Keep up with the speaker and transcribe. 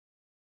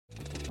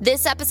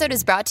This episode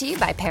is brought to you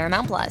by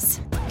Paramount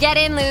Plus. Get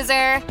in,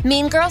 loser!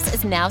 Mean Girls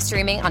is now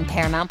streaming on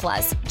Paramount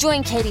Plus.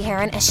 Join Katie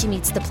Heron as she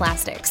meets the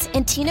plastics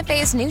in Tina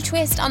Fey's new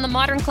twist on the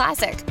modern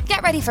classic.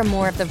 Get ready for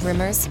more of the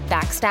rumors,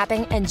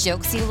 backstabbing, and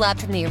jokes you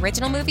loved from the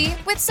original movie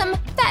with some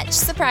fetch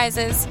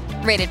surprises.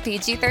 Rated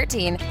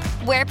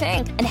PG-13. Wear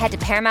pink and head to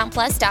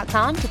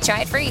ParamountPlus.com to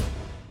try it free.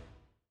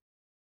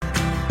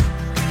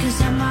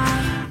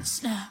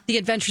 The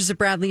Adventures of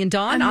Bradley and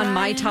Dawn on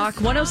My Talk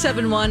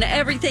 107.1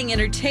 Everything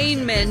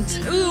Entertainment.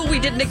 Ooh, we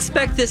didn't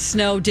expect this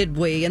snow, did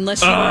we?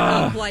 Unless you were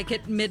up like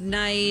at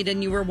midnight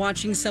and you were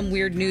watching some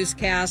weird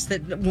newscast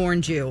that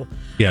warned you.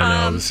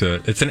 Yeah, no,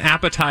 it's an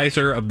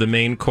appetizer of the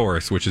main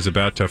course, which is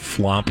about to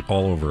flop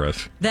all over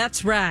us.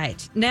 That's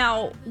right.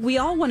 Now, we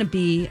all want to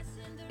be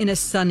in a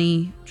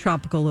sunny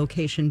tropical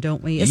location,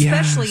 don't we?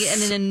 Especially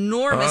in an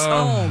enormous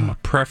home.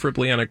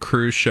 Preferably on a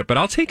cruise ship, but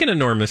I'll take an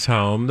enormous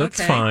home.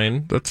 That's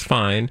fine. That's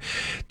fine.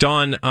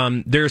 Dawn,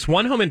 there's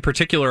one home in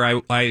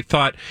particular I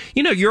thought,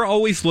 you're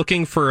always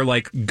looking for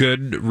like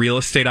good real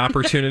estate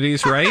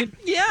opportunities, right?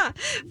 Yeah,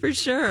 for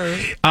sure.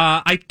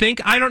 I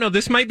don't know,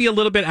 this might be a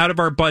little bit out of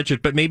our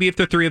budget, but maybe if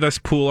the three of us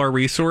pool our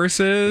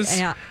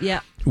resources,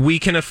 we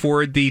can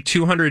afford the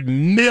 $200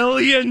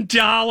 million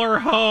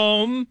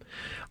home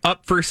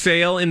up for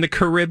sale in the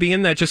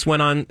Caribbean that just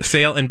went on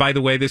sale. And by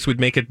the way, this would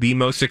make it the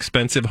most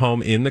expensive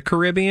home in the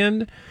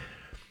Caribbean.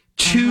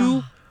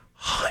 $200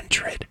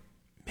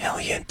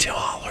 million.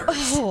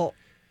 Oh.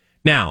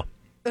 Now,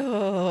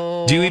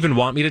 do you even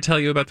want me to tell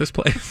you about this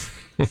place?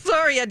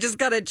 Sorry, I just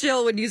got a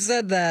chill when you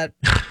said that.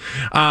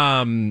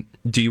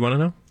 Do you want to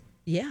know?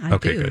 Yeah, I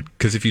okay, do. Good.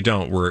 Because if you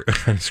don't, we're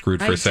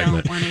screwed for a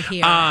segment. I don't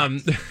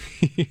want to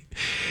hear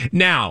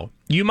Now,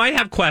 you might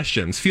have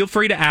questions. Feel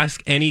free to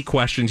ask any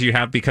questions you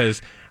have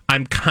because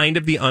I'm kind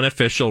of the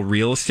unofficial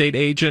real estate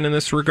agent in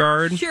this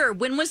regard. Sure.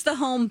 When was the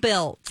home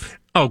built?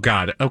 Oh,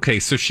 God. Okay,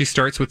 so she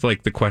starts with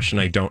like the question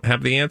I don't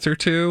have the answer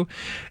to.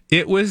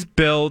 It was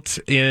built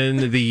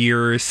in the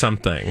year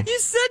something. You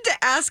said to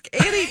ask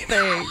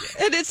anything,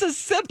 and it's a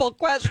simple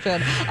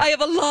question. I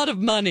have a lot of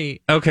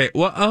money. Okay,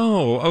 well,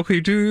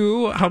 okay.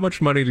 How much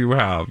money do you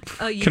have?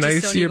 Oh, you Can just I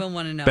don't see even a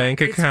want to know.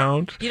 bank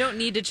account? You don't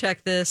need to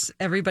check this.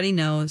 Everybody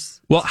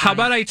knows. Well, how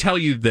about I tell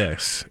you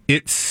this?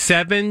 It's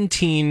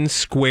 17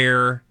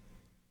 square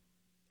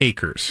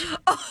acres.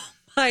 Oh,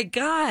 my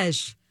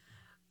gosh.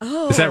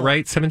 Oh. Is that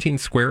right? 17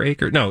 square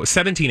acres? No,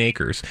 17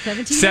 acres.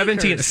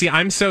 17 acres. See,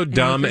 I'm so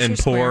dumb and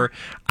poor. Square.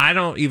 I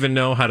don't even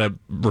know how to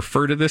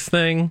refer to this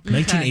thing.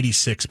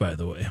 1986, by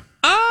the way.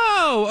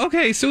 Oh,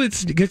 okay. So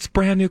it's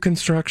brand new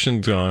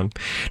construction, John.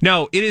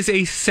 No, it is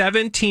a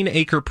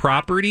 17-acre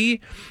property,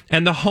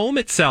 and the home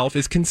itself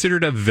is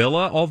considered a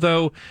villa,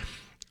 although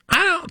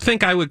I don't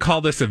think I would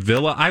call this a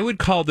villa. I would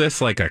call this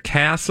like a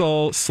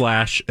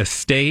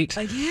castle/estate.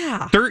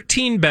 Yeah.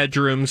 13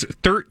 bedrooms,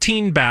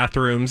 13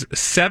 bathrooms,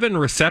 7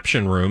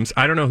 reception rooms.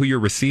 I don't know who you're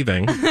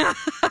receiving,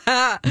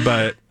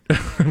 but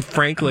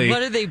frankly,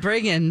 what are they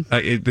bringing?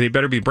 They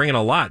better be bringing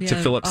a lot to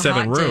fill up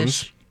 7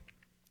 rooms. Dish.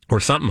 Or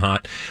something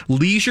hot.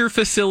 Leisure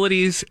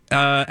facilities,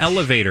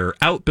 elevator,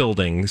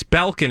 outbuildings,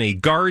 balcony,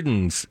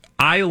 gardens,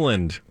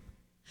 island,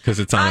 because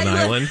it's on an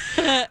island.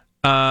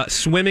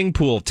 Swimming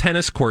pool,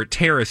 tennis court,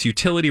 terrace,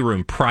 utility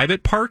room,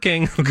 private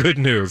parking. Good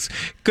news.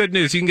 Good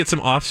news. You can get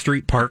some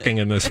off-street parking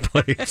in this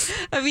place.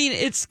 I mean,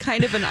 it's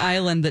kind of an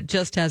island that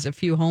just has a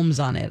few homes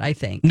on it, I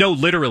think. No,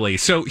 literally.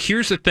 So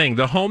here's the thing.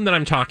 The home that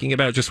I'm talking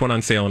about just went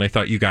on sale, and I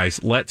thought, you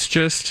guys, let's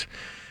just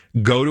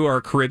go to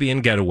our Caribbean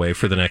getaway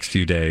for the next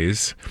few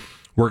days.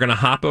 We're going to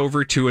hop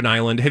over to an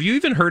island. Have you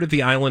even heard of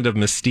the island of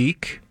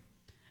Mustique?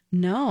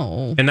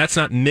 No. And that's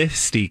not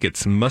Mystique,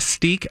 it's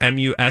Mustique,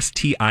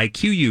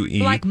 Mustique.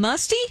 Like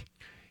musty?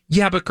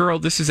 Yeah, but girl,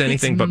 this is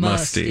anything but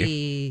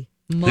musty.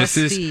 This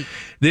is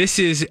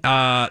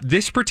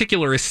this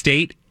particular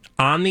estate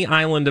on the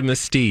island of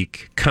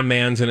Mustique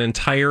commands an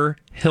entire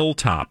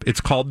hilltop.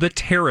 It's called the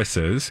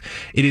Terraces.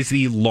 It is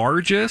the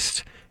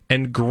largest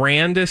and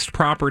grandest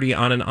property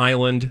on an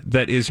island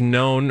that is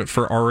known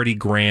for already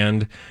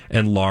grand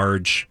and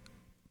large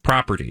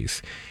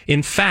properties.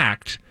 In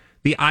fact,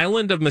 the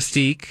island of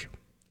Mustique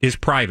is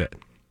private.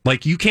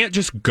 Like, you can't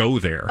just go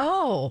there.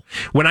 Oh.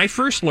 When I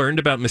first learned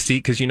about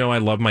Mustique, because, I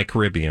love my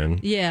Caribbean.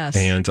 Yes.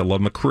 And I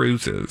love my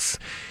cruises.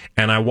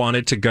 And I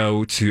wanted to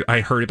go to,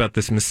 I heard about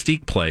this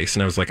Mustique place,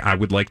 and I was like, I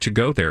would like to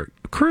go there.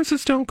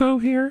 Cruises don't go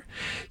here.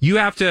 You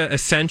have to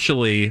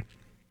essentially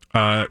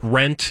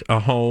rent a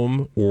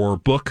home or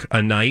book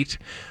a night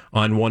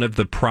on one of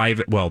the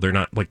private, well, they're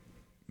not like,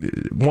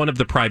 one of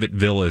the private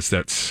villas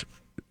that's,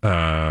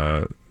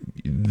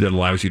 that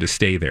allows you to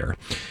stay there.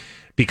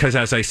 Because,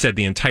 as I said,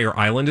 the entire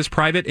island is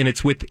private, and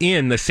it's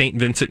within the St.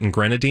 Vincent and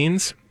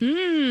Grenadines,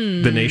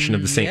 the nation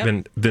of the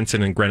St.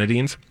 Vincent and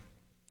Grenadines.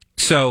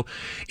 So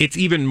it's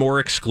even more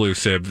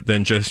exclusive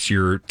than just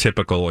your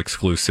typical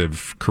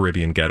exclusive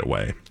Caribbean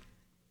getaway.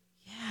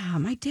 Yeah,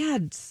 my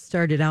dad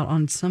started out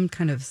on some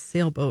kind of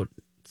sailboat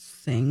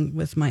thing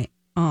with my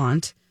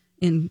aunt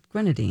in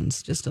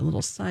Grenadines. Just a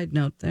little side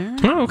note there.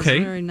 Oh, okay. It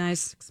was a very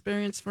nice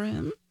experience for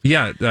him.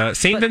 Yeah,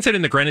 St. Vincent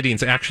and the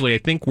Grenadines. Actually, I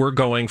think we're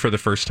going for the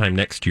first time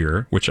next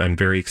year, which I'm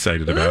very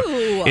excited about.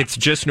 Ooh. It's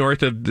just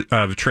north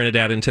of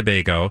Trinidad and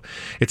Tobago.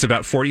 It's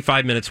about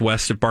 45 minutes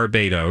west of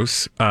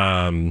Barbados.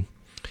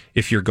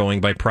 If you're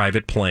going by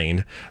private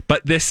plane.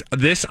 But this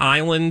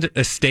island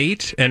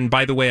estate, and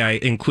by the way, I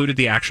included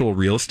the actual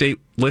real estate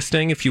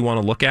listing if you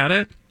want to look at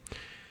it.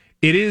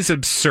 It is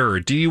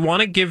absurd. Do you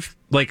want to give,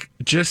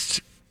 just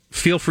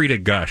feel free to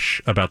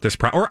gush about this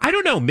or I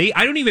don't know,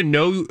 I don't even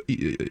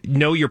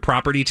know your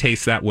property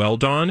taste that well,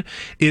 Dawn.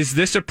 Is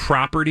this a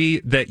property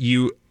that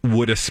you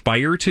would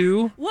aspire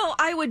to? Well,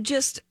 I would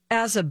just,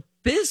 as a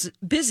busy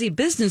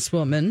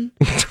businesswoman,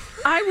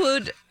 I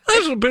would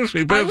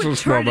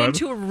turn it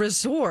into a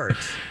resort.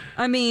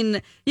 I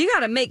mean, you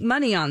got to make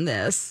money on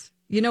this.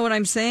 You know what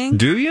I'm saying?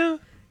 Do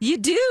you? You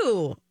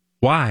do.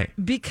 Why?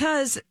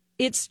 Because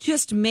it's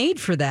just made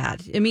for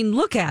that. I mean,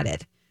 look at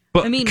it.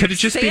 But I mean, could it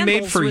just be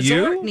made for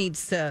Resort you?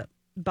 Needs to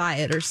buy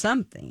it or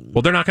something.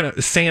 Well, they're not going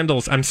to.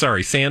 Sandals. I'm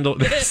sorry.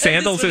 Sandals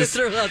is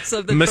throw out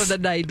something from the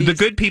 90s. The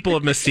good people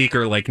of Mystique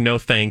are like, no,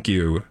 thank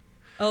you.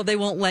 Oh, they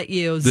won't let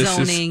you.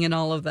 Zoning and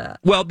all of that.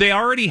 Well, they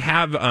already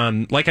have,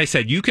 like I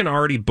said, you can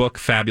already book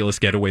fabulous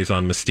getaways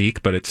on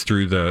Mystique, but it's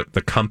through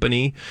the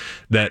company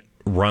that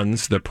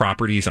runs the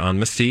properties on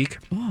Mystique.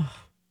 Oh.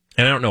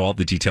 And I don't know all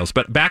the details,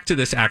 but back to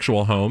this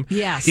actual home.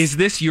 Yes. Is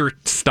this your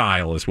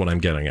style is what I'm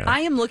getting at?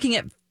 I am looking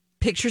at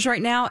pictures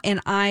right now, and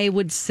I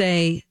would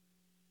say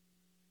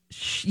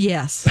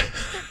yes.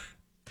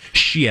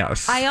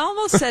 Yes. I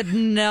almost said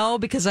no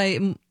because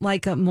I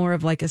like more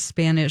of a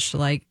Spanish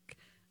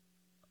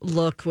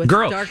look with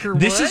darker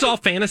wood. This is all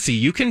fantasy.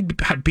 You can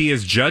be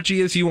as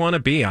judgy as you want to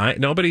be.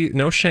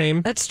 No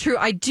shame. That's true.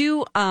 I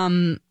do.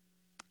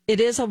 It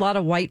is a lot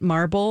of white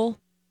marble,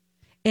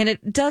 and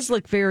it does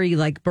look very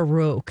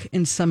Baroque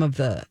in some of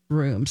the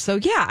rooms. So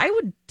yeah, I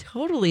would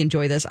totally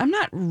enjoy this. I'm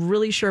not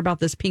really sure about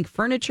this pink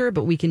furniture,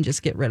 but we can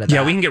just get rid of that.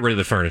 Yeah, we can get rid of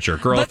the furniture,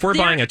 girl. But if we're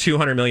buying a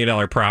 $200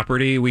 million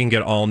property, we can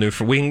get all new.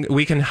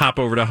 We can hop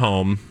over to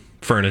Home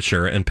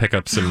Furniture and pick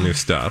up some new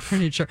stuff.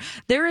 Furniture.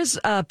 There is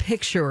a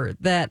picture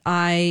that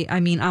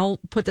I'll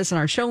put this on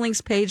our show links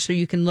page so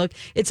you can look.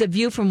 It's a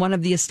view from one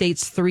of the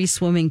estate's 3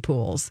 swimming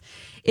pools.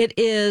 It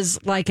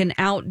is like an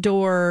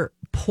outdoor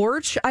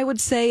porch, I would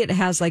say. It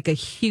has a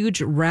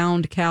huge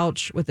round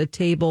couch with a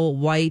table,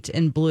 white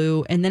and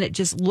blue, and then it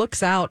just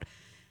looks out,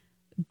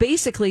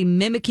 basically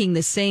mimicking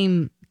the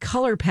same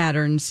color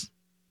patterns.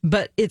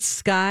 But it's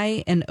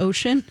sky and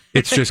ocean.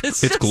 It's just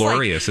it's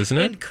glorious, isn't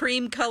it? And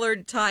cream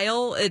colored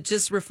tile. It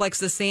just reflects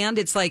the sand.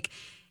 It's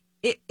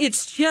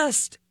it's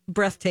just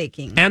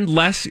breathtaking. And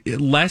less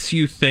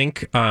you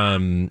think,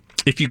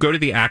 if you go to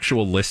the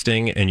actual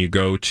listing and you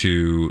go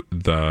to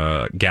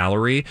the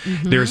gallery,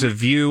 there's a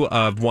view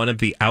of one of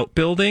the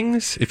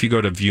outbuildings. If you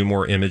go to view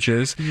more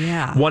images,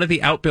 one of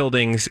the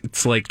outbuildings,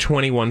 it's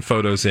 21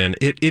 photos in.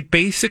 It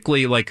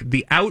basically,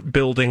 the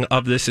outbuilding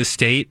of this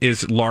estate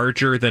is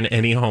larger than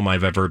any home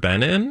I've ever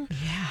been in.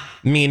 Yeah.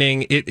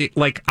 Meaning,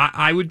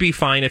 I would be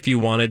fine if you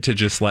wanted to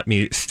just let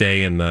me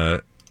stay in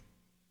the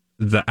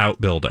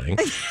outbuilding.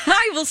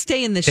 I will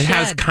stay in the shed. It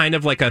has kind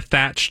of a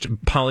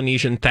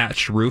Polynesian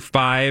thatched roof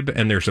vibe,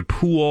 and there's a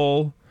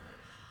pool,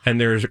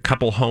 and there's a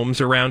couple homes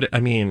around it.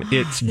 I mean,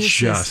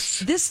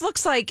 this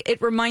looks like,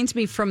 it reminds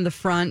me from the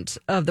front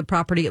of the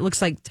property. It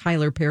looks like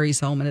Tyler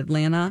Perry's home in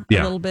Atlanta a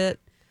little bit,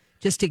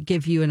 just to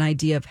give you an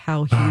idea of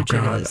how huge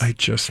it is. I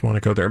just want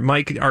to go there.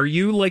 Mike, are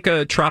you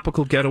a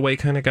tropical getaway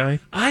kind of guy?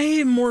 I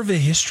am more of a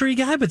history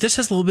guy, but this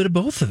has a little bit of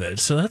both of it,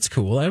 so that's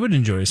cool. I would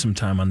enjoy some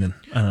time on an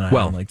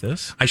island like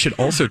this. I should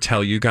also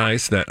tell you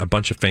guys that a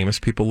bunch of famous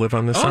people live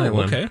on this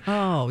island. Okay.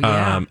 Oh,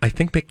 yeah. I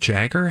think Mick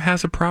Jagger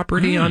has a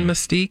property on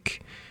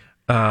Mystique.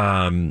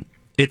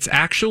 It's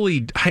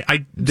actually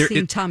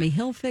seen Tommy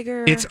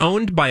Hilfiger. It's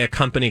owned by a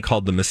company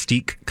called the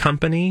Mystique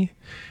Company.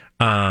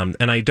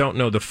 And I don't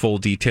know the full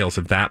details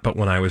of that, but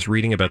when I was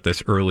reading about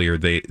this earlier,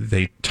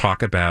 they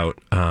talk about,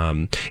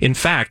 in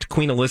fact,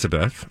 Queen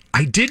Elizabeth,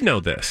 I did know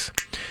this.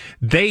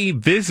 They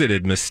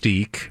visited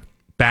Mystique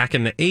back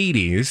in the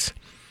 80s.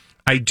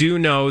 I do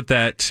know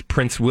that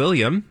Prince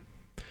William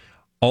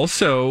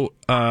also,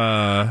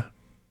 I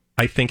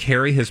think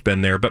Harry has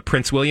been there, but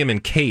Prince William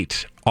and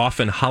Kate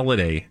often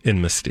holiday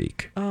in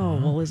Mystique.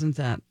 Oh, well, isn't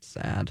that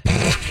sad?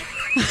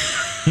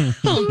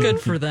 Oh, good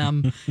for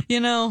them.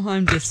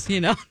 I'm just,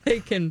 they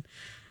can.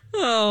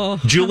 Oh.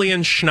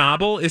 Julian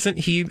Schnabel, isn't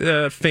he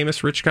the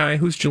famous rich guy?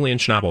 Who's Julian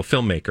Schnabel?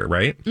 Filmmaker,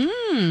 right?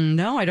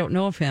 No, I don't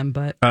know of him,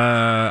 but.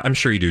 I'm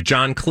sure you do.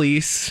 John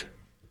Cleese.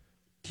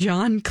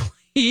 John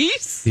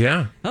Cleese?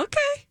 Yeah. Okay.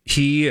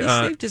 He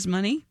saved his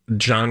money.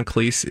 John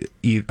Cleese,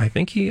 I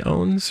think he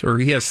owns, or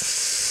he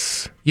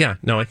has. Yeah,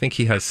 no, I think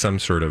he has some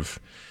sort of.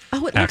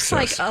 Oh, it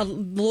access. looks like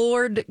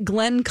Lord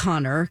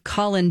Glenconner,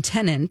 Colin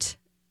Tennant,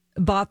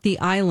 bought the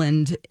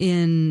island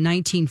in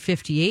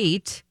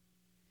 1958.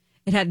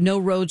 It had no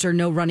roads or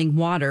no running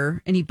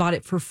water, and he bought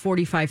it for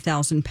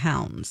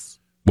 £45,000.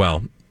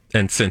 Well,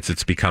 and since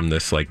it's become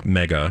this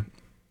mega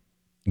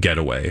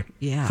getaway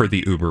for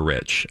the uber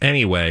rich.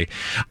 Anyway,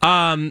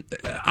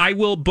 I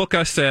will book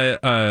us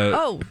perfect.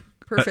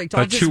 a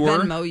I'll just tour.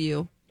 Venmo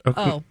you.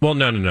 Okay. Oh. Well,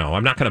 no.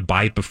 I'm not going to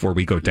buy it before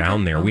we go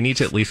down there. We need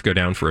to at least go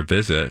down for a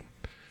visit.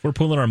 We're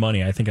pooling our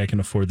money. I think I can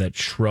afford that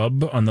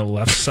shrub on the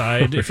left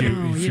side. If you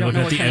don't look know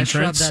at what the kind of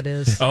shrub entrance, that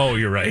is. Oh,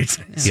 you're right.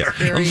 Yeah.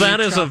 That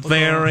is a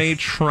very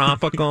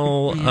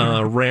tropical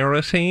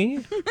rarity.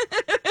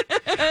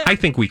 I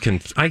think we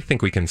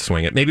can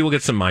swing it. Maybe we'll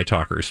get some My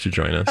Talkers to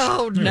join us.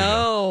 Oh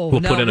no,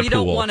 we'll put in a we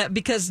pool. don't want to,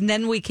 because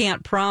then we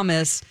can't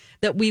promise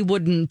that we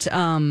wouldn't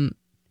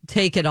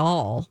take it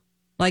all.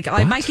 Like,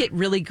 I might get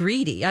really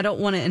greedy. I don't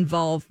want to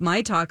involve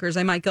My Talkers.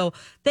 I might go,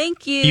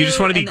 thank you. You just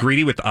want to be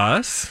greedy with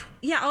us?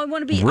 Yeah, I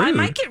want to be. Rude. I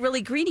might get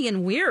really greedy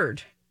and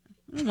weird.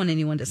 I don't want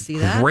anyone to see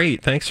that.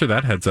 Great. Thanks for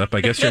that heads up.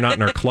 I guess you're not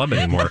in our club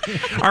anymore.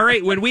 All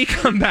right. When we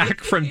come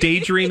back from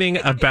daydreaming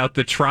about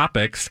the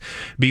tropics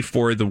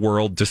before the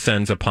world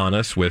descends upon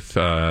us with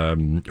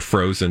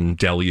frozen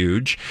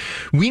deluge,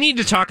 we need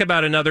to talk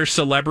about another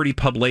celebrity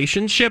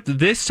publicationship.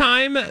 This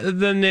time,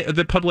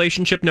 the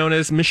publicationship known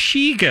as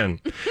Michigan.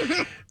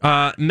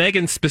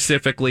 Megan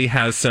specifically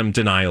has some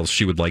denials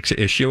she would like to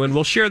issue, and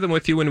we'll share them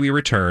with you when we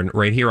return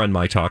right here on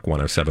My Talk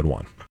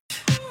 107.1.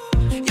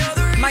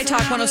 My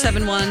Talk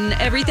 107.1,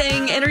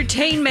 everything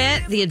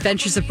entertainment, The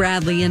Adventures of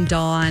Bradley and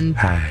Dawn.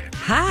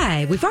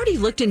 Hi. We've already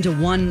looked into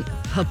one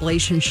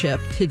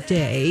publicationship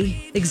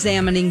today,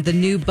 examining the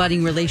new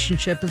budding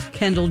relationship of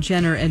Kendall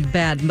Jenner and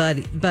Bad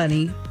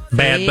Bunny.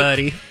 Bad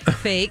Buddy.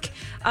 Fake.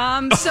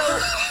 So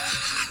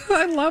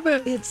I love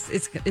it.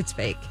 It's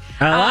fake.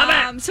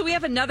 I love it. So we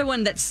have another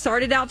one that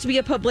started out to be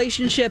a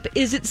publicationship.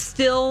 Is it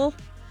still?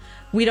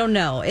 We don't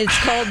know. It's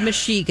called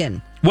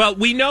Michigan. Well,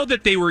 we know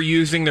that they were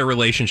using their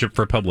relationship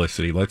for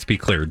publicity. Let's be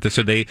clear.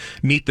 So they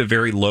meet the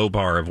very low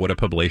bar of what a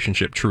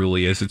publicationship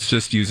truly is. It's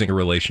just using a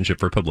relationship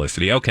for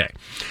publicity. Okay.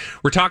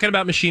 We're talking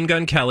about Machine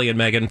Gun Kelly and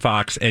Megan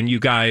Fox. And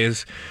you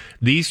guys,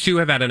 these two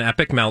have had an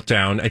epic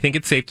meltdown. I think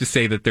it's safe to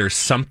say that there's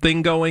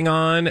something going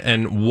on.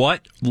 And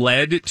what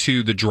led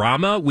to the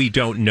drama, we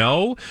don't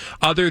know,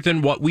 other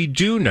than what we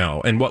do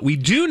know. And what we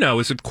do know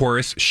is, of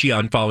course, she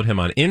unfollowed him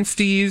on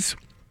Insties.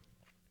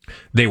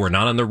 They were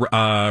not on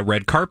the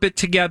red carpet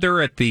together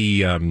at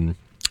the,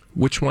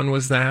 which one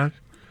was that?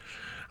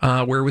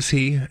 Where was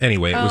he?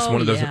 Anyway, it was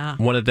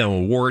one of them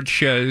award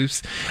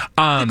shows.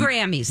 The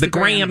Grammys. The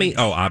Grammy.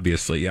 Oh,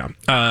 obviously, yeah.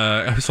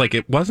 I was like,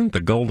 it wasn't the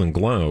Golden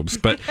Globes,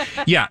 but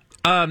yeah.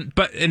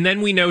 And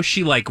then we know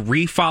she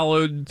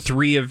refollowed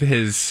three of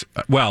his,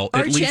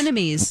 arch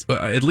enemies.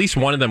 At least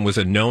one of them was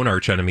a known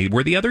arch enemy.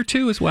 Were the other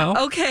two as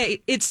well? Okay,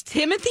 it's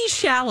Timothy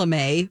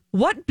Chalamet.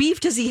 What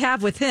beef does he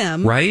have with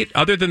him? Right?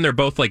 Other than they're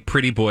both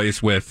pretty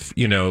boys with,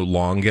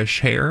 longish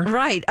hair.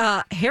 Right.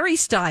 Harry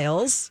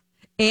Styles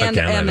and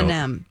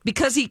Eminem.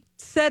 Because he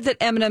said that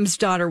Eminem's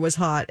daughter was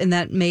hot, and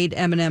that made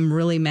Eminem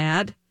really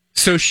mad.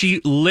 So she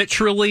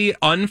literally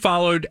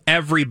unfollowed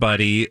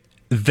everybody,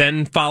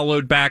 then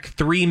followed back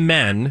three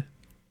men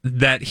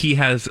that he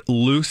has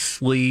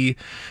loosely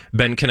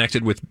been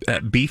connected with,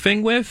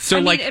 beefing with. So,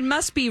 it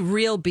must be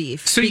real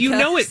beef. So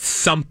it's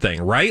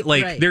something, right?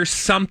 Right. There's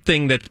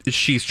something that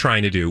she's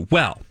trying to do.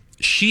 Well,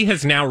 she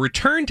has now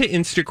returned to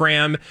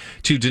Instagram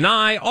to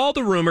deny all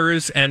the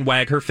rumors and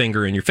wag her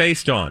finger in your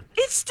face, Dawn.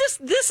 It's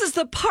just, this is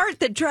the part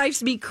that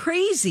drives me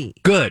crazy.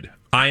 Good.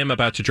 I am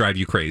about to drive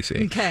you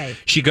crazy. Okay.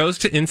 She goes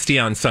to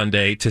Insty on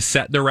Sunday to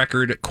set the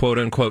record, quote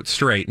unquote,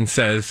 straight and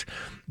says,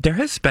 there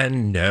has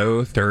been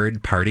no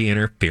third-party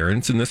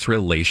interference in this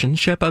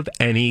relationship of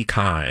any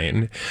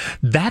kind.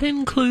 That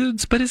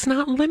includes, but is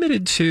not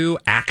limited to,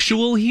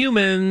 actual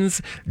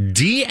humans,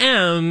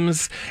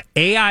 DMs,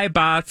 AI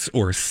bots,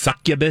 or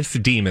succubus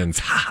demons.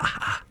 Ha ha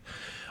ha.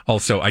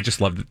 Also, I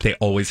just love that they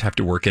always have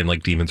to work in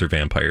demons or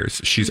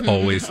vampires. She's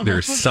always,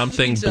 there's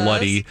something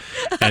bloody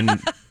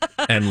and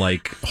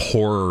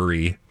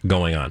horror-y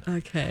going on.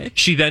 Okay.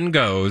 She then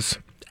goes,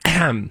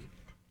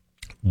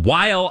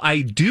 while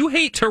I do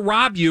hate to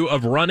rob you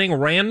of running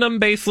random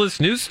baseless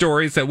news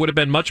stories that would have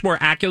been much more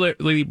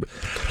accurately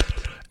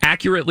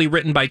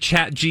written by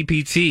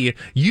ChatGPT,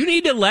 you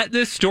need to let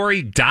this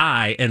story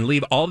die and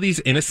leave all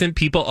these innocent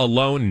people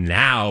alone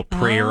now.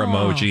 Prayer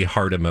emoji,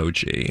 heart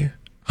emoji.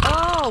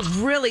 Oh,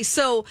 really?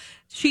 So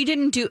she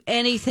didn't do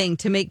anything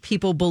to make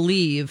people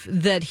believe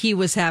that he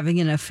was having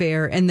an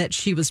affair and that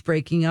she was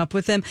breaking up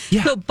with him.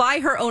 Yeah. So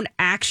by her own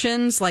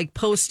actions, like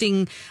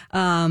posting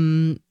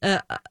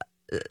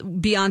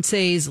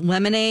Beyonce's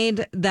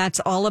Lemonade, that's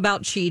all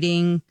about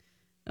cheating.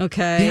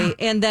 Okay. Yeah.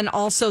 And then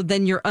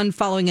you're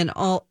unfollowing and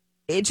all.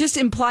 It just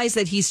implies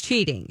that he's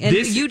cheating. And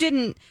you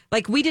didn't,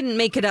 we didn't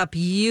make it up.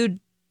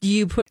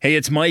 Hey,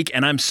 it's Mike,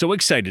 and I'm so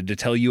excited to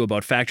tell you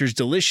about Factor's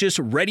delicious,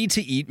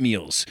 ready-to-eat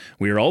meals.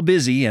 We are all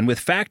busy, and with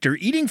Factor,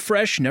 eating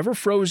fresh, never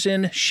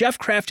frozen,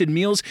 chef-crafted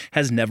meals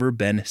has never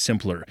been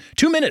simpler.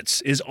 2 minutes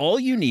is all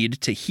you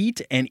need to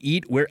heat and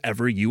eat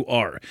wherever you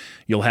are.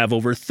 You'll have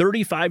over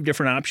 35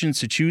 different options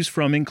to choose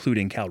from,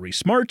 including Calorie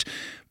Smart,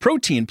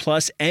 Protein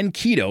Plus, and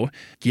Keto.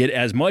 Get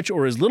as much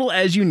or as little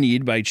as you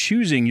need by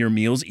choosing your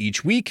meals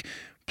each week.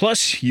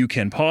 Plus, you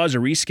can pause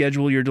or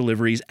reschedule your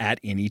deliveries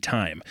at any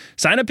time.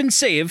 Sign up and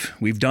save.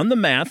 We've done the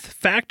math.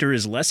 Factor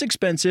is less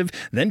expensive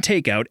than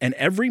takeout, and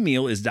every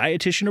meal is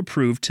dietitian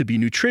approved to be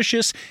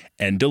nutritious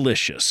and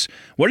delicious.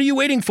 What are you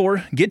waiting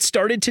for? Get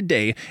started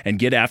today and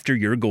get after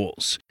your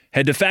goals.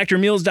 Head to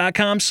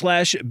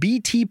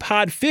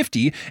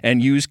factormeals.com/BTPod50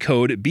 and use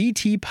code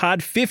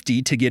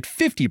BTPod50 to get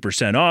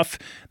 50% off.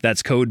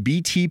 That's code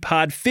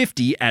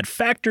BTPod50 at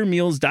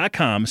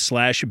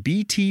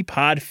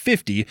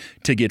factormeals.com/BTPod50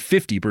 to get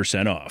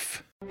 50%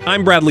 off.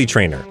 I'm Bradley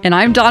Trainer. And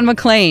I'm Don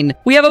McClain.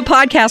 We have a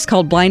podcast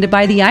called Blinded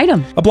by the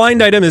Item. A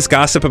blind item is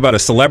gossip about a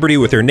celebrity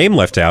with their name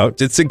left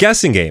out. It's a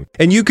guessing game,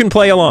 and you can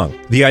play along.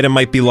 The item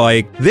might be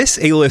like, this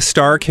A-list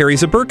star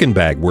carries a Birkin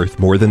bag worth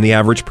more than the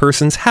average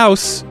person's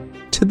house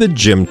to the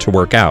gym to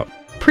work out.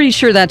 Pretty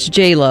sure that's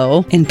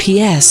J-Lo. And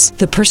P.S.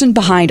 the person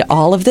behind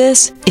all of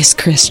this is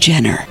Kris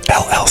Jenner,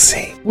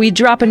 LLC. We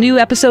drop a new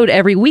episode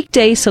every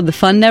weekday so the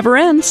fun never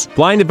ends.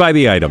 Blinded by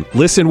the Item.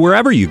 Listen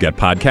wherever you get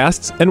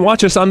podcasts and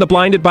watch us on the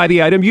Blinded by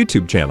the Item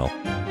YouTube channel.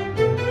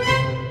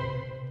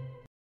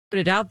 Put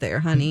it out there,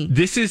 honey.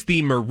 This is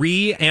the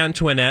Marie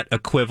Antoinette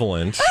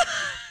equivalent.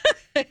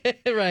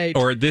 Right.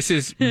 Or this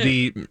is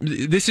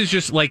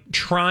just like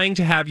trying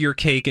to have your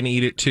cake and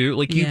eat it too.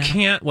 Like you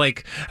can't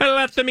like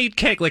let them eat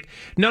cake. Like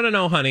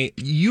no, honey,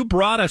 you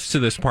brought us to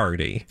this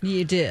party.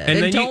 You did,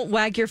 and don't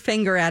wag your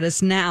finger at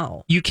us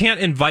now. You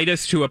can't invite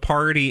us to a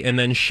party and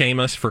then shame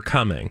us for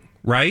coming.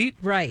 Right.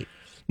 Right.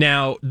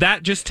 Now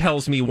that just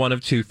tells me one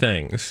of two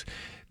things.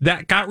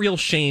 That got real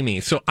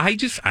shamey. So I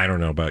don't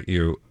know about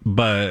you,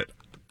 but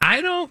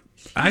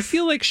I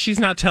feel like she's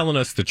not telling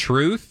us the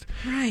truth.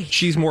 Right.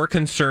 She's more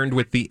concerned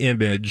with the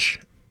image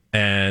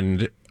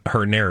and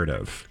her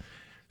narrative.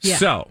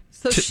 Yeah.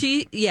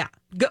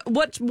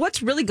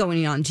 What's really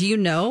going on? Do you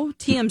know?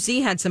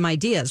 TMZ had some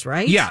ideas,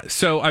 right? Yeah.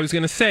 So I was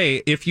going to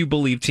say, if you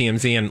believe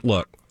TMZ, and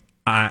look,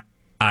 I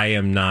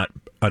am not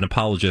an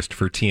apologist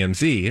for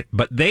TMZ,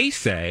 but they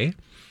say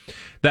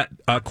that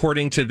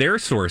according to their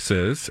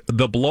sources,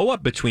 the blow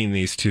up between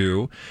these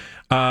two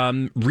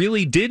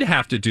really did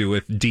have to do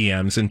with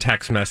DMs and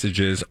text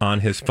messages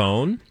on his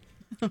phone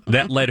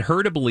that led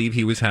her to believe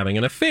he was having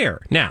an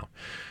affair. Now,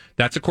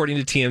 that's according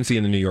to TMZ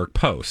and the New York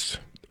Post.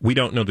 We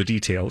don't know the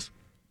details.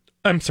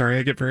 I'm sorry,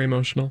 I get very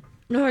emotional.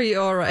 Are you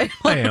all right?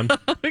 I am.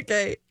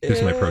 Okay. This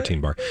is my protein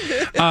bar.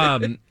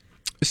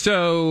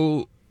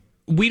 So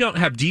we don't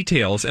have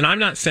details, and I'm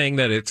not saying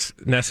that it's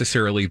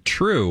necessarily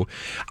true.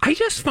 I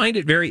just find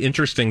it very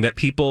interesting that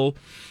people,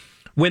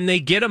 when they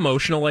get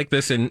emotional like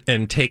this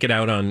and take it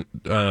out on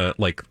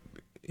like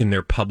in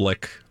their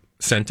public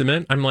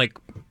sentiment, I'm like,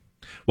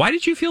 why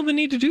did you feel the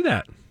need to do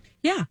that?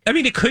 Yeah. I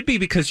mean, it could be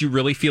because you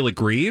really feel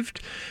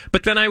aggrieved,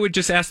 but then I would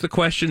just ask the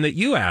question that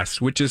you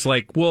asked, which is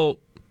like, well,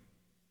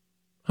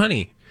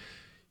 honey,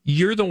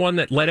 you're the one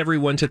that led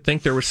everyone to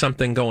think there was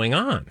something going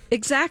on.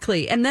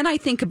 Exactly. And then I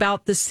think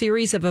about the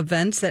series of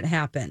events that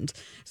happened.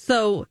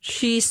 So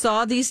she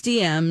saw these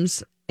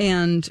DMs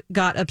and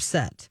got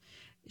upset.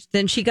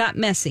 Then she got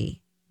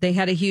messy. They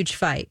had a huge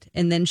fight.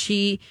 And then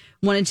she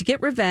wanted to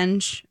get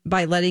revenge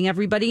by letting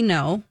everybody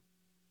know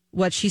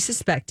what she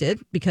suspected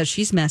because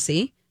she's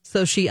messy.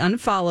 So she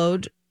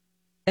unfollowed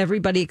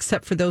everybody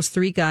except for those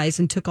three guys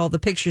and took all the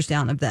pictures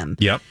down of them.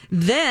 Yep.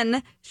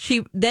 Then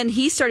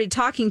he started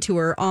talking to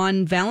her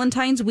on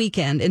Valentine's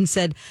weekend and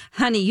said,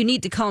 honey, you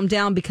need to calm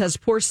down because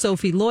poor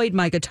Sophie Lloyd,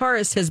 my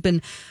guitarist, has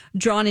been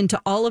drawn into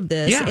all of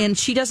this and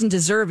she doesn't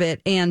deserve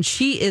it and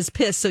she is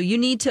pissed. So you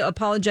need to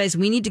apologize.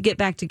 We need to get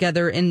back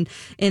together and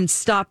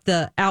stop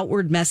the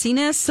outward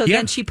messiness. So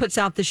then she puts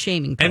out the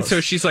shaming post. And so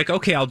she's like,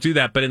 okay, I'll do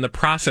that. But in the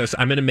process,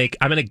 I'm going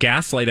to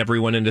gaslight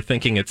everyone into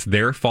thinking it's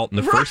their fault in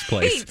the first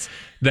place.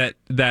 That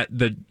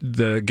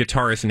the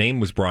guitarist's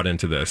name was brought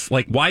into this.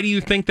 Like, why do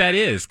you think that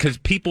is? Because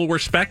people were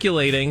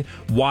speculating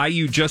why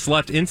you just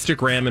left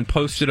Instagram and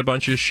posted a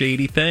bunch of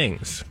shady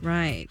things.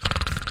 Right.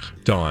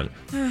 Dawn,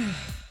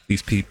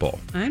 these people.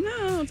 I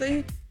know.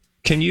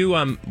 Can you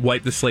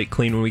wipe the slate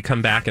clean when we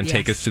come back and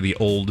take us to the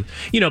old,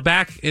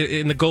 back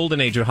in the golden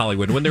age of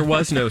Hollywood when there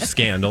was no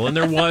scandal and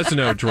there was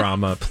no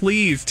drama?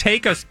 Please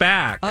take us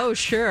back. Oh,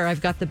 sure. I've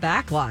got the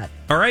back lot.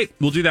 All right.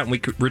 We'll do that when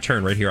we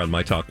return right here on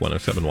My Talk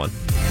 107.1.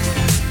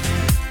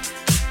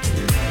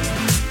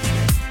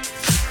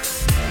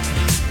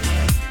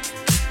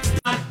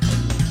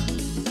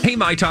 Hey,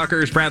 My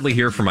Talkers, Bradley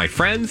here for my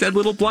friends at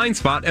Little Blind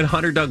Spot at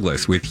Hunter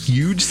Douglas with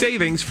huge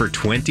savings for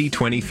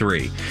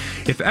 2023.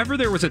 If ever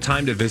there was a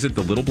time to visit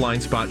the Little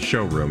Blind Spot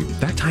showroom,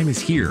 that time is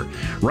here.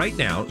 Right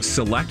now,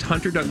 select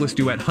Hunter Douglas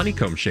Duet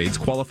Honeycomb shades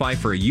qualify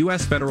for a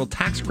U.S. federal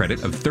tax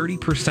credit of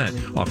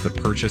 30% off the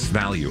purchase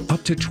value,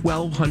 up to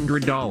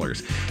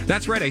 $1,200.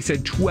 That's right, I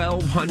said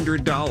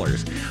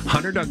 $1,200.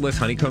 Hunter Douglas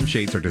Honeycomb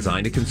shades are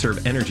designed to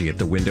conserve energy at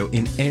the window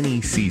in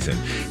any season.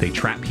 They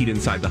trap heat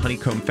inside the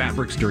honeycomb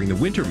fabrics during the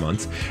winter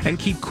months and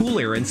keep cool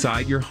air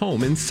inside your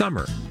home in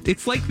summer.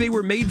 It's like they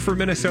were made for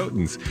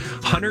Minnesotans.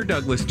 Hunter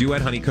Douglas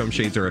Duet Honeycomb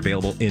shades are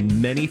available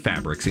in many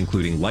fabrics,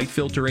 including light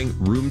filtering,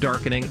 room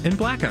darkening, and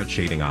blackout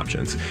shading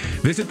options.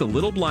 Visit the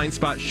Little Blind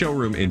Spot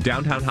showroom in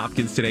downtown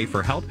Hopkins today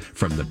for help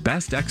from the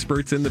best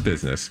experts in the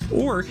business.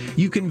 Or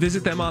you can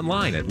visit them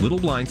online at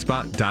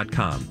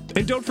littleblindspot.com.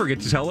 And don't forget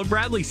to tell them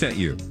Bradley sent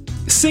you.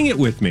 Sing it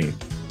with me.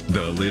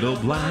 The Little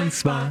Blind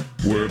Spot.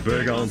 We're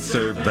big on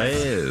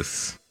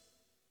service.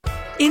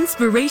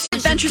 Inspiration.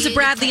 Adventures of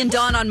Bradley and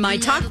Dawn on My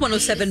Talk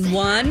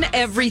 107.1,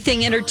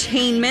 Everything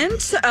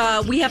Entertainment.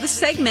 We have a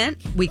segment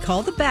we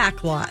call the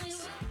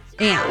Backlot.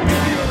 And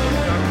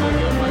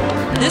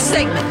this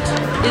segment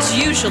is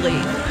usually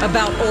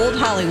about old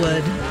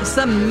Hollywood,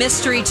 some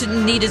mystery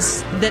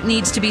that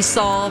needs to be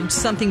solved,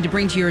 something to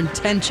bring to your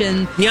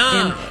attention.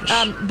 Yeah.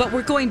 But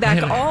we're going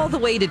back all the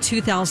way to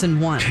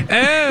 2001.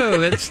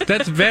 Oh,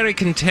 that's very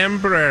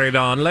contemporary,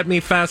 Dawn. Let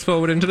me fast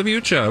forward into the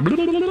future.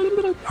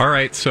 All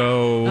right,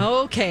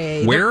 so...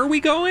 Okay. Where are we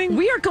going?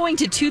 We are going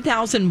to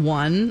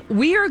 2001.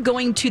 We are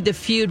going to the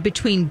feud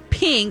between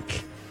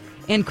Pink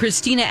and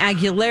Christina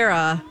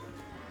Aguilera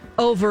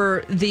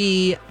over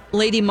the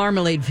Lady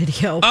Marmalade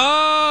video.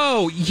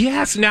 Oh,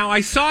 yes. Now,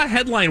 I saw a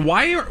headline.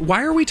 Why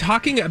are we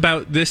talking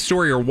about this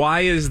story, or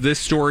why is this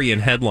story in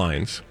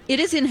headlines? It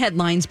is in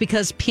headlines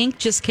because Pink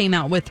just came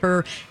out with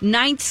her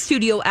 9th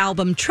studio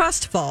album,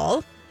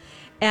 Trustfall,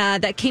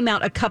 that came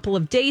out a couple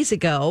of days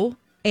ago.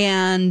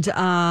 And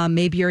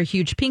maybe you're a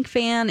huge Pink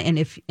fan, and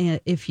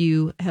if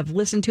you have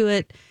listened to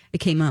it, it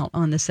came out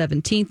on the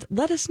 17th.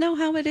 Let us know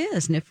how it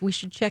is and if we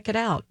should check it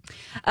out.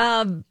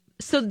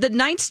 So the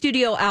 9th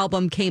studio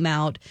album came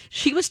out.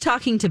 She was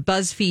talking to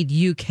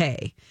BuzzFeed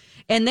UK,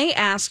 and they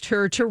asked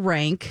her to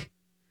rank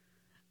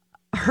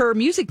her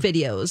music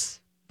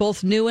videos,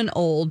 both new and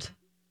old,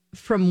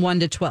 from 1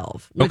 to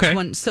 12. Which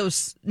one? So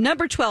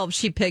number 12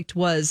 she picked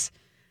was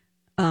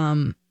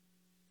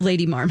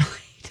Lady Marmalade.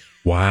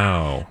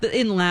 Wow.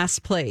 In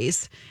last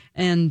place.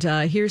 And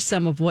here's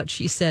some of what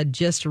she said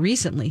just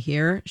recently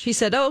here. She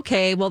said,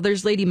 okay, well,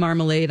 there's Lady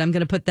Marmalade. I'm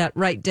going to put that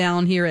right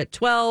down here at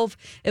 12.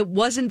 It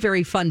wasn't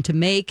very fun to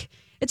make.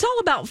 It's all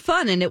about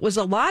fun, and it was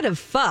a lot of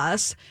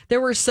fuss. There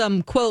were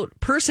some, quote,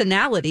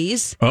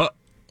 personalities.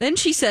 Then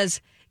she says,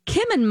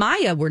 Kim and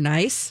Maya were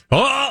nice.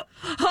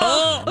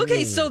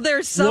 Okay, so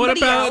there's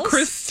somebody else. What about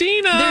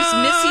Christina? There's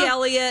Missy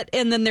Elliott,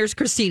 and then there's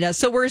Christina.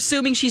 So we're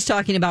assuming she's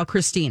talking about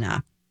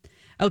Christina.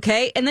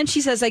 Okay, and then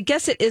she says, I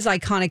guess it is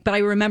iconic, but I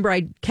remember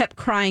I kept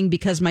crying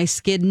because my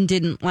skin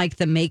didn't like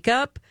the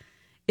makeup.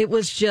 It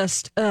was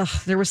just,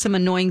 there were some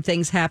annoying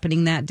things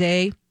happening that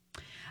day.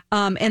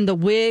 And the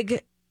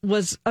wig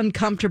was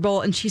uncomfortable.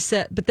 And she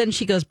said, but then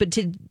she goes, but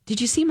did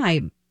you see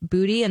my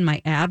booty and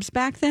my abs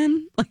back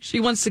then? Like,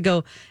 she wants to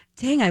go,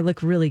 dang, I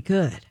look really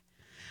good.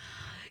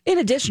 In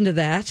addition to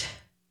that,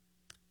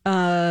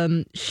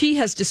 she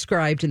has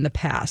described in the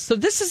past. So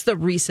this is the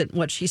recent,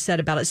 what she said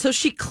about it. So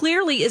she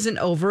clearly isn't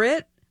over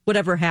it,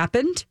 whatever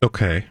happened.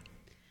 Okay.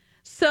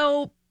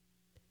 So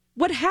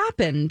what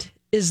happened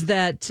is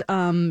that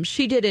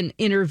she did an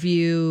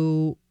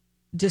interview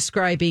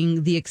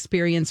describing the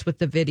experience with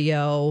the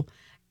video,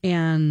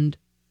 and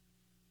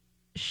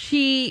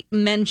she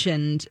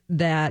mentioned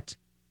that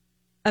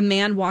a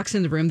man walks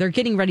in the room. They're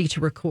getting ready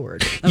to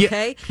record,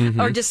 okay? Yeah. Mm-hmm.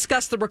 Or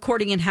discuss the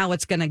recording and how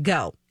it's going to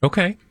go.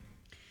 Okay.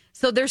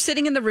 So they're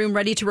sitting in the room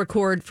ready to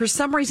record. For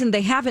some reason,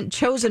 they haven't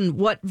chosen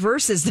what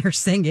verses they're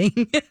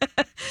singing.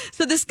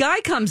 So this guy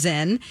comes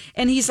in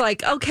and he's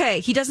like, okay,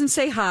 he doesn't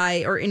say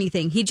hi or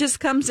anything. He just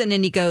comes in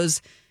and he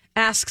goes,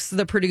 asks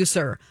the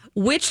producer,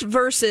 which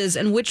verses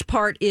and which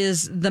part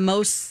is the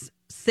most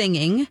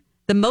singing,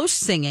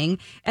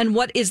 and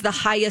what is the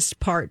highest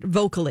part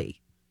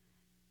vocally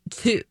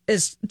to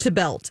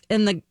belt.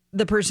 And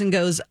the person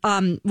goes,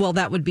 well,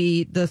 that would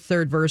be the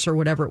third verse or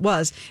whatever it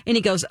was. And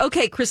he goes,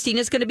 okay,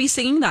 Christina's going to be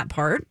singing that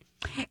part.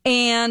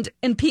 And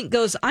Pink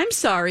goes, I'm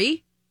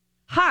sorry.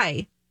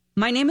 Hi,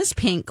 my name is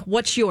Pink.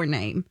 What's your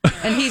name?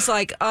 And he's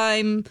like,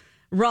 I'm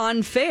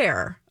Ron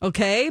Fair.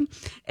 Okay.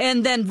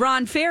 And then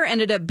Ron Fair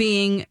ended up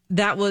being,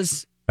 I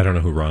don't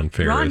know who Ron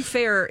Fair is. Ron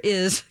Fair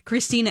is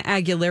Christina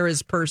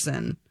Aguilera's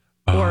person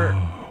or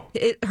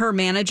her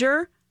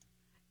manager.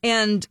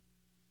 And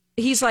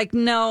he's like,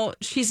 no,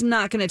 she's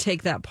not going to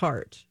take that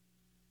part.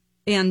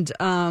 And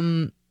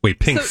wait,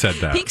 Pink said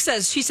that. Pink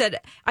says, she said,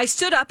 I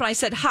stood up and I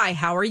said, hi,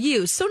 how are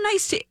you? So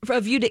nice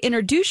of you to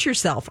introduce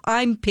yourself.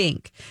 I'm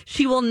Pink.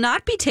 She will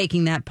not be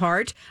taking that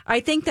part. I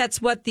think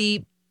that's what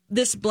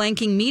this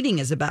blanking meeting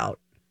is about.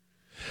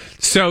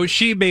 So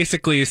she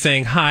basically is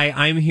saying, hi,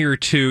 I'm here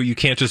too. You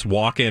can't just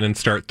walk in and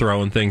start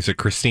throwing things at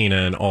Christina.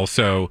 And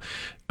also,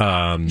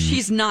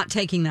 she's not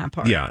taking that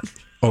part. Yeah.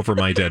 Over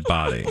my dead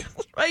body.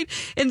 Right.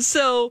 And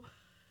so,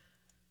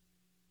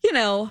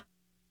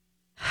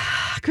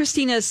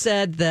 Christina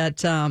said that,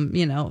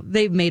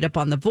 they've made up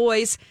on The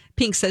Voice.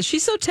 Pink says,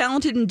 she's so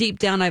talented and deep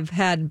down, I've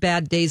had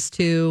bad days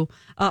too.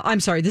 I'm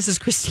sorry, this is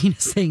Christina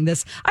saying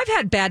this. I've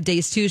had bad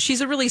days too.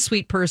 She's a really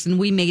sweet person.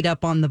 We made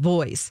up on The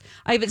Voice.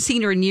 I haven't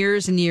seen her in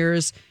years and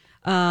years.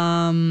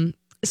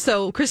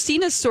 So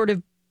Christina's sort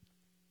of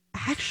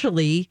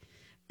actually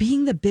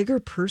being the bigger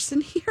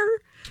person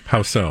here.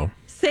 How so?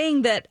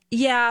 Saying that,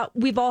 yeah,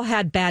 we've all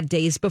had bad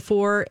days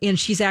before, and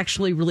she's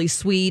actually really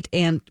sweet,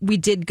 and we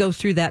did go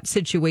through that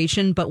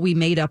situation, but we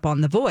made up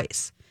on The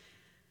Voice.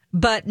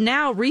 But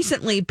now,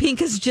 recently, Pink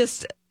has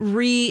just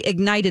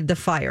reignited the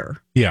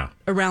fire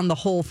around the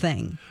whole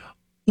thing.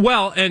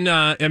 Well, and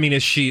I mean,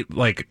 is she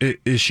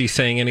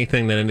saying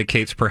anything that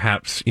indicates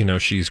perhaps,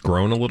 she's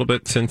grown a little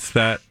bit since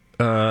that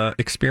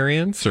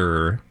experience,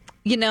 or?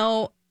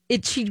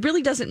 She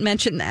really doesn't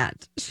mention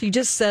that. She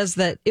just says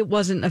that it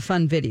wasn't a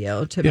fun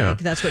video to make.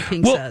 That's what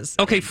Pink says.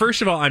 Okay,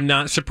 first of all, I'm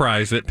not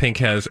surprised that Pink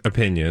has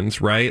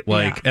opinions, right?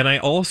 And I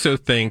also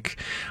think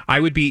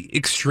I would be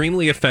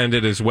extremely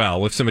offended as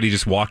well if somebody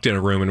just walked in a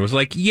room and was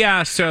like,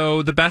 yeah,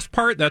 so the best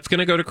part, that's going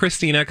to go to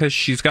Christina because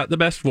she's got the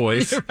best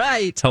voice.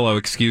 Right. Hello,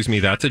 excuse me,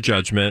 that's a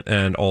judgment.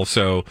 And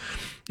also,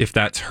 if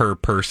that's her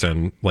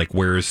person, like,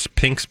 where's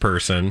Pink's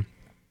person?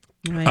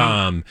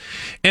 Right.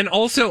 And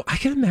also, I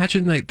can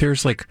imagine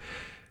there's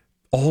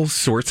all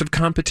sorts of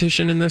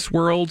competition in this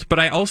world, but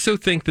I also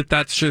think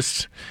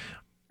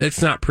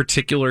it's not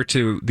particular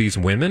to these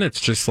women. It's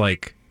just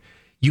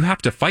you have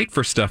to fight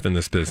for stuff in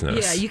this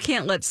business. Yeah, you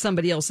can't let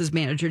somebody else's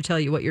manager tell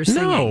you what you're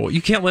saying. No,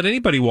 you can't let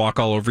anybody walk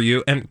all over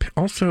you. And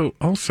also,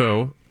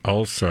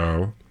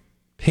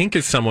 Pink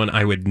is someone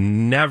I would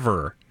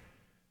never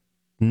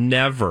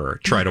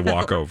try to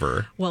walk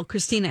over. Well,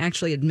 Christina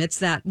actually admits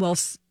that. Well,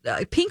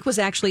 Pink was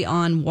actually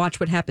on Watch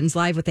What Happens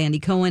Live with Andy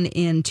Cohen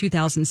in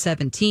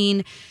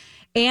 2017.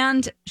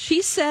 And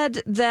she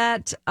said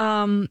that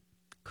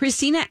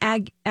Christina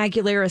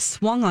Aguilera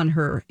swung on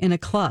her in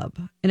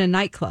a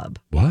nightclub.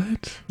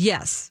 What?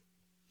 Yes.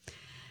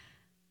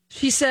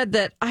 She said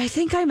that, I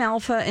think I'm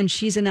alpha and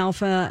she's an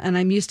alpha, and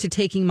I'm used to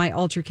taking my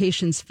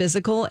altercations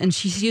physical, and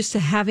she's used to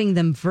having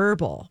them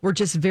verbal. We're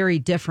just very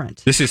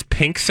different. This is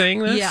Pink saying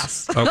this?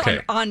 Yes. Okay.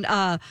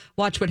 on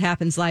Watch What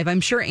Happens Live. I'm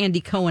sure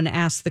Andy Cohen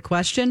asked the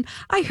question.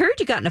 I heard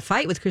you got in a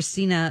fight with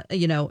Christina,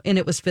 and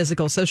it was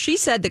physical. So she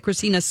said that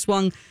Christina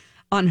swung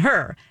on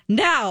her.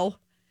 Now,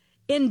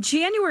 in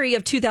January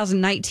of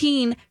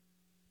 2019,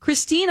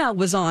 Christina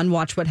was on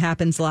Watch What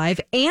Happens Live.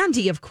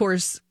 Andy, of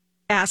course,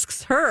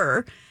 asks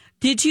her,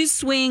 did you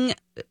swing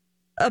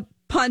a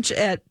punch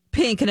at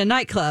Pink in a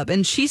nightclub?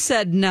 And she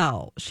said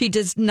no. She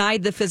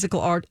denied the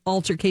physical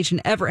altercation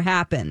ever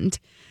happened.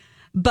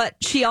 But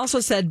she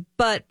also said,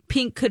 but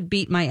Pink could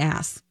beat my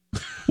ass.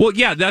 Well,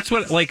 yeah, that's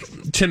what,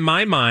 to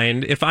my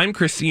mind, if I'm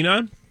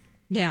Christina,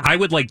 I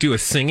would do a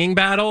singing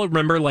battle.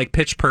 Remember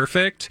Pitch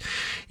Perfect?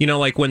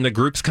 When the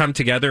groups come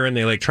together and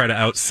they try to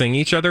out-sing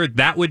each other,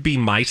 that would be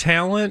my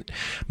talent.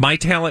 My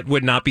talent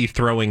would not be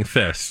throwing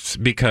fists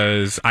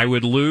because I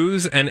would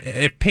lose. And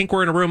if Pink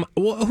were in a room,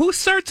 who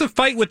starts a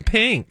fight with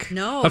Pink?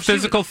 No. A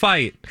physical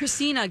fight.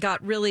 Christina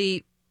got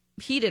really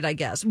heated, I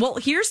guess. Well,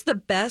 here's the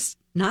best,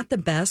 not the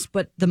best,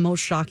 but the most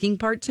shocking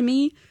part to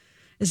me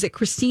is that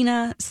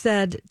Christina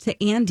said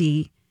to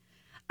Andy,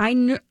 I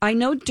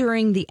know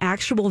during the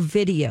actual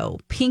video,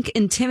 Pink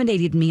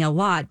intimidated me a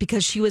lot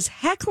because she was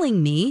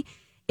heckling me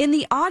in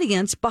the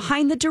audience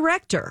behind the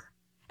director.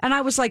 And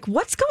I was like,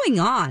 what's going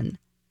on?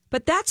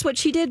 But that's what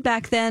she did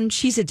back then.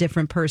 She's a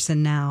different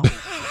person now.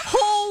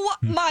 Oh,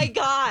 my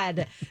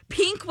God.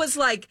 Pink was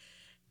like,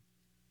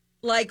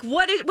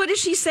 what is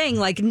she saying?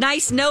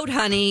 Nice note,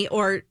 honey,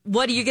 or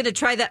what are you going to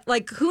try that?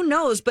 Who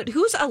knows? But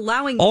who's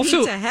allowing also,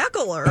 Pink to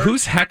heckle her?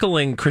 Who's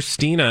heckling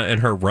Christina in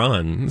her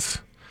runs?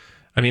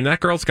 I mean, that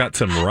girl's got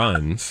some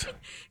runs.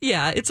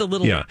 Yeah, it's a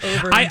little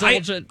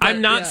overindulgent.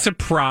 I'm not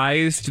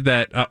surprised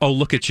that,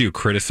 look at you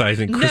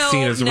criticizing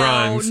Christina's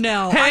runs.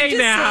 No, hey, I'm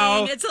just now.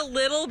 saying it's a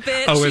little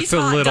bit, it's a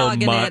little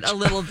much. It a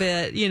little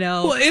bit,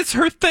 Well, it's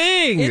her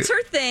thing. It's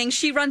her thing.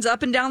 She runs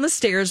up and down the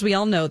stairs. We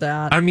all know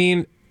that. I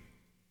mean,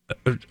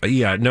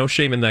 no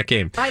shame in that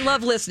game. I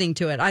love listening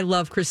to it. I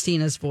love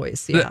Christina's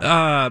voice.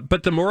 Yeah.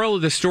 But the moral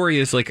of the story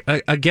is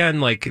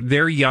again,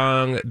 they're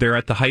young, they're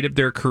at the height of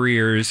their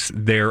careers,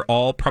 they're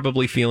all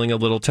probably feeling a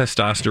little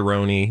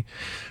testosterone-y,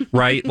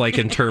 right?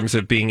 In terms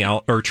of being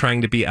or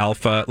trying to be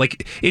alpha.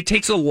 It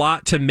takes a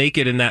lot to make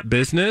it in that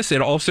business.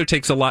 It also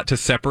takes a lot to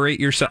separate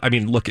yourself. I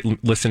mean,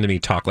 listen to me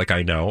talk like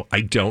I know.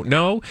 I don't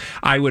know.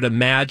 I would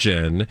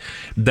imagine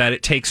that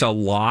it takes a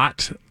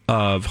lot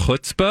of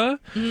chutzpah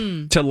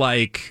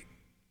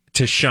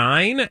to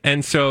shine,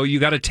 and so you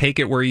got to take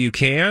it where you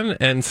can,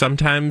 and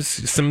sometimes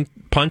some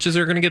punches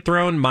are going to get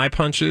thrown. My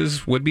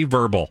punches would be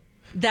verbal.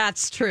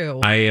 That's true.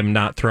 I am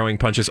not throwing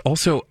punches.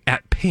 Also,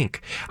 at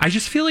Pink, I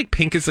just feel like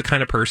Pink is the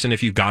kind of person,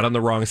 if you got on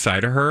the wrong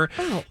side of her,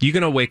 you're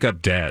going to wake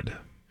up dead.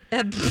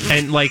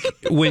 And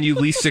when you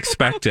least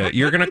expect it,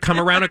 you're gonna come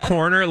around a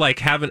corner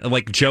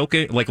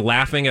joking,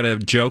 laughing at a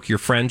joke your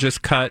friend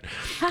just cut.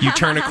 You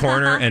turn a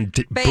corner and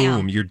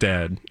boom, you're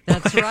dead.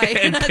 That's right.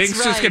 And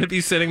Pink's just gonna be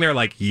sitting there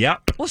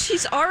yep. Well,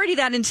 she's already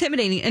that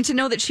intimidating, and to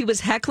know that she was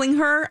heckling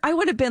her, I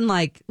would have been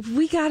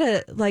we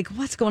gotta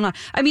what's going on?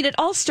 I mean, it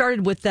all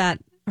started with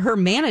her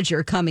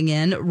manager coming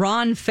in,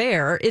 Ron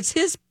Fair. It's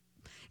his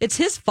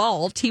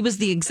fault. He was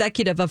the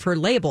executive of her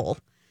label.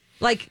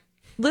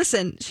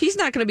 listen, she's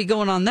not going to be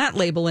going on that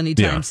label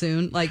anytime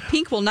soon. Like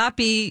Pink will not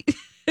be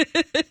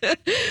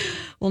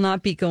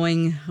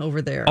going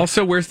over there.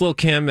 Also, where's Lil'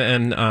 Kim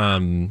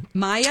and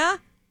Maya?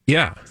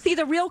 Yeah. See,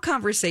 the real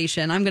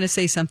conversation, I'm going to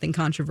say something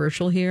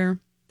controversial here.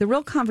 The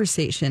real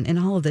conversation in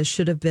all of this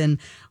should have been,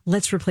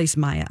 let's replace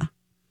Maya.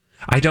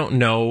 I don't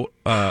know.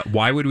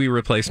 Why would we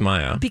replace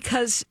Maya?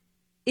 Because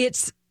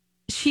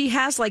she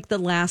has like the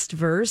last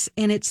verse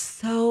and it's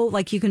so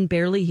like you can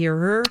barely hear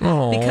her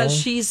because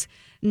she's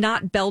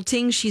not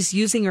belting. She's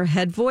using her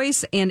head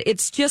voice and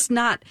it's just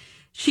not,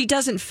 she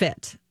doesn't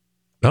fit.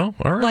 Oh,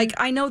 all right. Like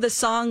I know the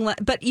song,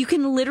 but you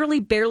can literally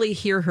barely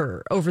hear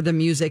her over the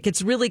music.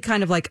 It's really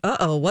kind of like,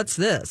 what's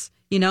this?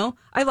 You know,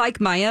 I like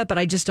Maya, but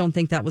I just don't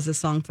think that was a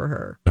song for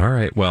her. All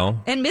right,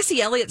 well. And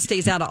Missy Elliott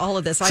stays out of all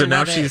of this. So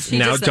now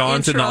now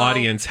Dawn's in the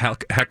audience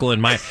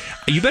heckling Maya.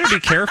 You better be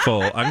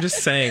careful. I'm just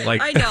saying, like.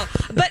 I know,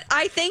 but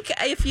I think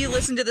if you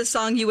listen to the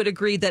song, you would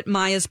agree that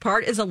Maya's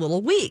part is a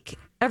little weak.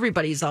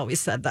 Everybody's always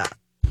said that.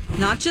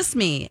 Not just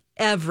me,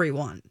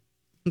 everyone.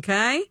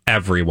 Okay?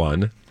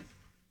 Everyone.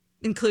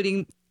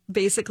 Including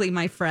basically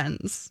my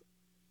friends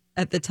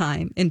at the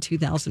time in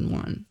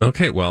 2001.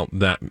 Okay, well,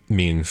 that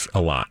means a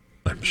lot.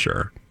 I'm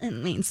sure. It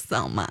means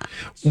so much.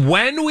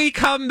 When we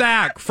come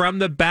back from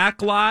the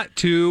back lot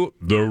to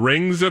the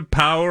Rings of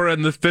Power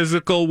and the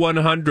Physical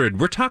 100,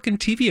 we're talking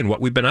TV and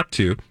what we've been up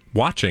to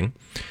watching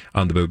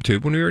on the Boob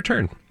Tube when we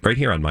return, right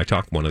here on My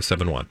Talk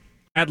 1071.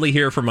 Bradley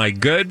here for my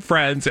good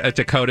friends at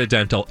Dakota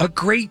Dental. A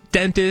great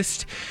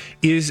dentist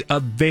is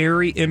a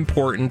very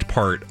important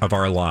part of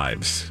our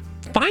lives.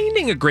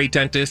 Finding a great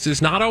dentist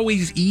is not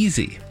always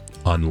easy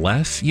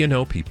unless you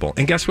know people.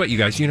 And guess what, you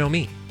guys? You know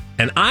me.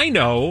 And I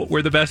know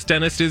where the best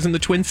dentist is in the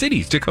Twin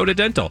Cities, Dakota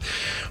Dental.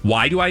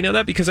 Why do I know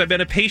that? Because I've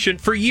been a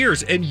patient for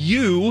years, and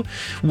you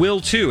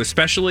will too,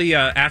 especially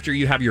after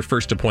you have your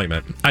first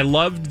appointment. I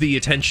loved the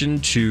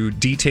attention to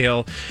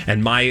detail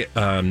and my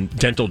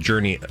dental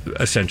journey,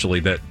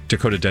 essentially, that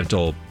Dakota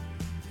Dental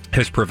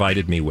has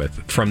provided me with,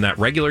 from that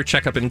regular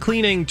checkup and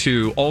cleaning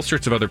to all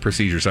sorts of other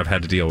procedures I've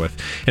had to deal with.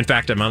 In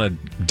fact, I'm on a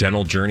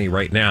dental journey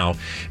right now,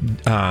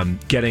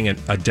 getting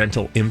a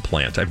dental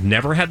implant. I've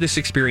never had this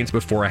experience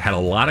before. I had a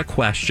lot of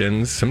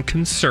questions, some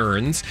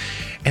concerns,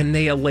 and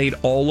they allayed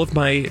all of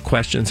my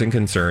questions and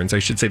concerns. I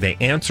should say they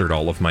answered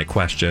all of my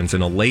questions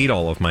and allayed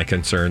all of my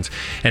concerns.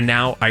 And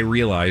now I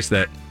realize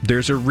that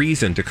there's a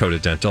reason Dakota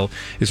Dental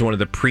is one of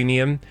the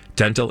premium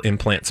dental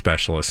implant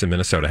specialists in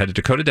Minnesota. Head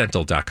to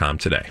dakotadental.com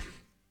today.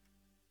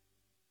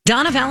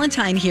 Donna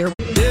Valentine here.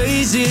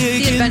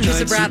 The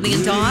Adventures of Bradley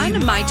and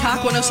Dawn. My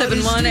Talk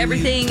 1071,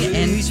 everything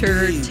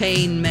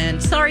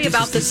entertainment. Sorry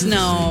about the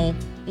snow.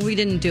 We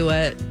didn't do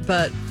it,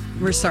 but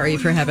we're sorry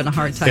if you're having a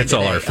hard time. It's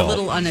today. all our fault. A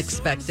little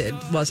unexpected,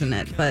 wasn't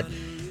it? But,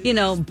 you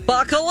know,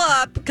 buckle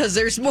up because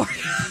there's more.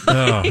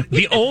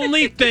 The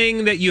only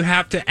thing that you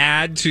have to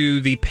add to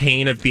the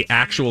pain of the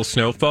actual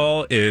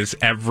snowfall is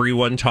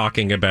everyone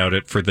talking about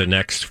it for the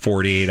next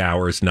 48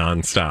 hours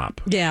nonstop.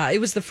 Yeah,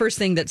 it was the first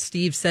thing that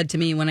Steve said to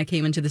me when I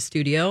came into the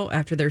studio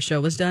after their show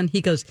was done.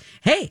 He goes,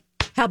 "Hey,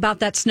 how about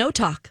that snow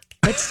talk?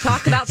 Let's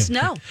talk about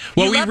snow."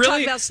 Well, you love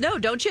talking about snow,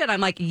 don't you? And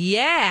I'm like,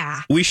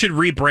 yeah. We should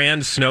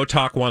rebrand Snow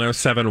Talk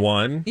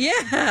 1071.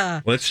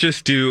 Yeah. Let's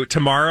just do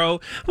tomorrow.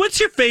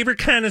 What's your favorite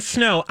kind of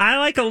snow? I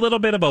like a little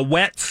bit of a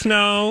wet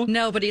snow.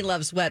 Nobody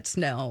loves wet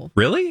snow.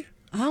 Really?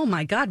 Oh,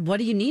 my God. What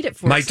do you need it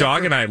for? My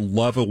dog and I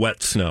love a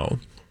wet snow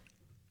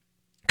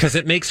because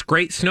it makes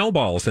great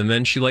snowballs, and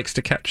then she likes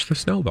to catch the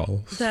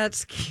snowballs.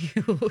 That's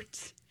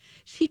cute.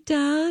 She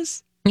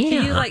does.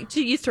 Yeah.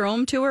 Do you throw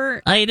them to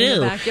her? I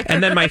do.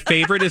 And then my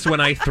favorite is when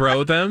I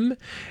throw them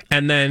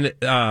and then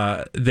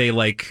they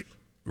like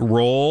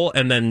roll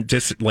and then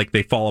just like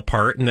they fall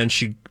apart. And then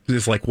she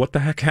is like, what the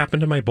heck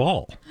happened to my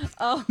ball?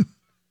 Oh.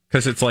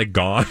 Because it's like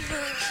gone.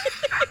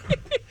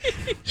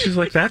 She's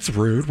like, that's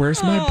rude.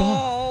 Where's my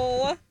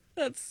ball?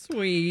 That's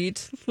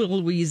sweet.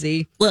 Little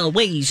wheezy. Little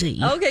wheezy.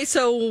 Okay,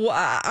 so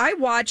I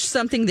watched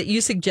something that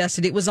you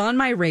suggested. It was on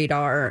my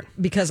radar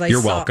because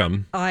You're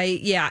welcome.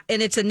 And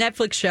it's a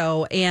Netflix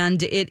show,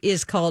 and it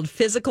is called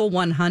Physical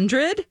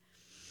 100.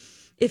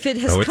 If it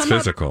has it's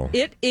physical.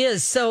 It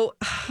is. So,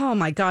 oh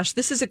my gosh,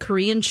 this is a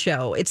Korean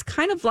show. It's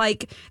kind of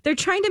like they're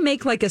trying to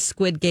make like a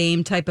Squid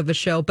Game type of a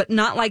show, but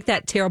not like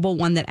that terrible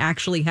one that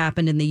actually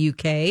happened in the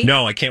UK.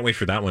 No, I can't wait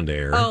for that one to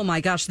air. Oh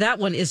my gosh, that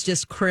one is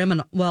just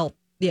criminal. Well,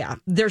 yeah,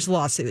 there's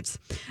lawsuits.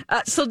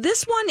 So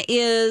this one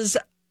is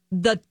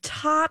the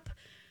top.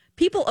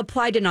 People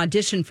applied an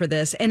audition for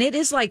this, and it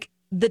is like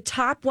the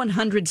top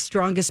 100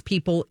 strongest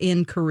people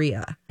in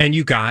Korea. And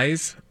you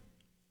guys,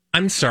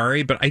 I'm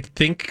sorry, but I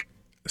think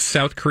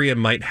South Korea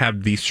might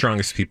have the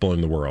strongest people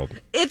in the world.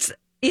 It's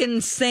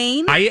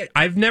insane.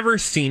 I've never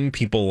seen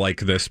people like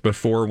this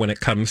before when it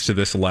comes to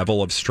this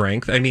level of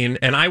strength. I mean,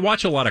 and I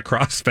watch a lot of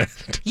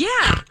CrossFit.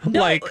 Yeah.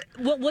 No,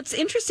 well, what's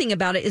interesting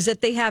about it is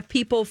that they have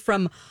people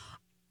from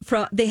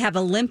they have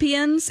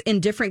Olympians in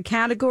different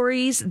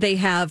categories. They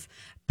have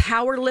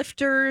power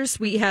lifters.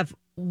 We have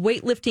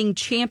weightlifting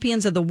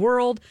champions of the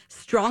world,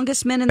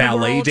 strongest men in the world.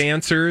 Ballet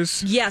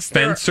dancers. Yes.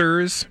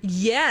 Fencers.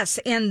 Yes.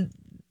 And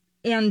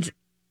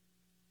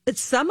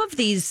some of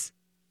these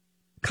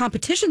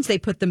competitions they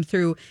put them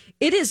through,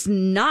 it is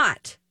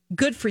not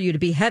good for you to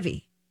be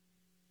heavy.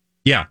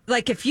 Yeah.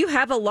 Like if you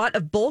have a lot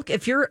of bulk,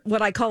 if you're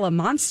what I call a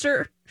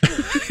monster.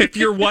 If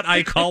you're what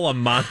I call a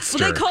monster.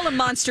 Well, they call them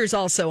monsters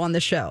also on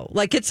the show.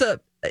 Like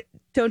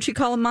don't you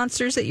call them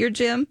monsters at your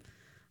gym?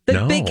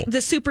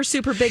 The super,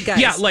 super big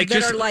guys. Yeah, like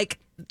that are like,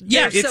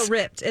 they're so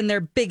ripped and they're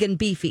big and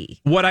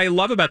beefy. What I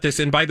love about this,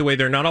 and by the way,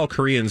 they're not all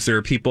Koreans. There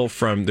are people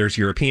there's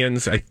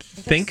Europeans. I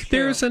think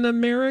there's an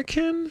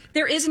American.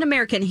 There is an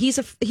American. He's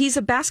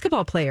a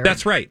basketball player.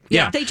 That's right.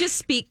 Yeah.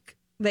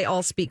 They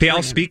all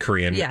speak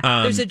Korean. Yeah.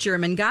 There's a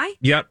German guy.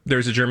 Yep.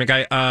 There's a German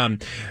guy.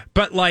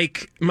 But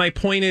like, my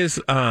point is,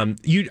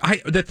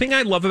 the thing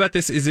I love about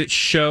this is it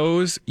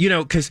shows,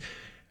 because,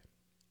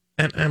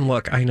 and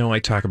look, I know I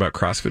talk about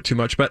CrossFit too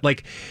much, but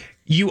like,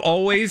 you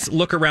always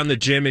look around the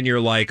gym and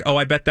you're like, oh,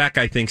 I bet that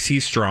guy thinks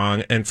he's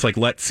strong. And it's like,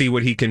 let's see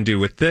what he can do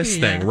with this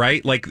thing,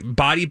 right? Like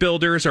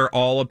bodybuilders are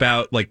all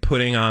about like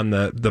putting on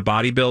the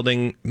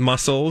bodybuilding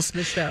muscles.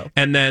 The show.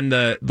 And then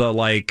the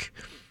like,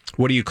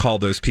 what do you call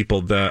those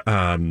people?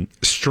 The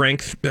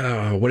strength,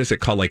 what is it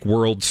called? Like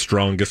world's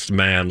strongest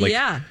man. Like,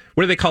 yeah.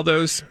 What do they call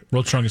those?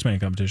 World's Strongest Man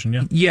competition,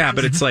 yeah. Yeah,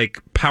 but it's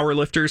like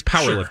powerlifters,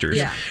 Sure.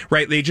 Yeah.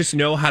 right? They just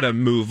know how to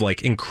move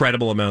like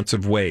incredible amounts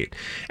of weight.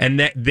 And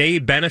that they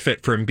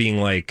benefit from being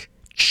like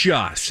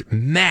just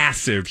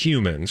massive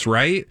humans,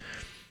 right?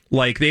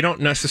 Like they don't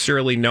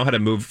necessarily know how to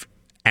move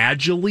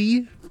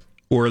agilely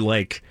or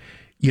like,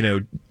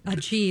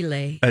 agile,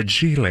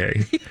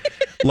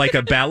 like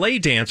a ballet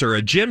dancer or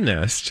a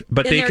gymnast,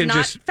 but and they they're can not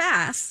just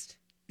fast.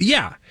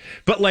 Yeah,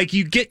 but like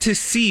you get to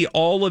see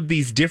all of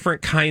these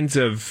different kinds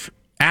of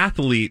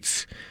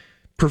athletes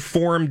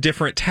perform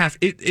different tasks.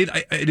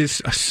 It is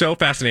so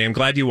fascinating. I'm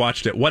glad you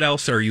watched it. What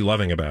else are you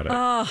loving about it?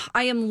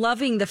 I am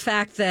loving the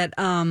fact that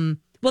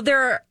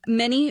there are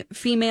many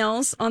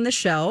females on the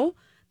show.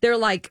 They're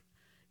like,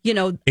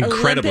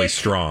 incredibly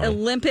strong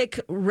Olympic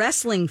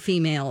wrestling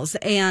females,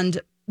 and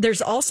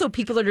there's also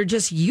people that are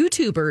just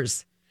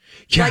YouTubers.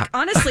 Yeah. Like,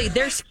 honestly,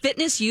 there's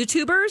fitness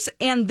YouTubers,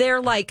 and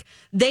they're like,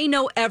 they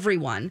know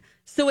everyone.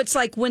 So it's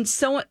like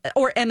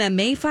or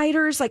MMA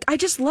fighters, like, I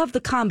just love the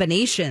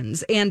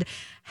combinations and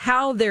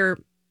how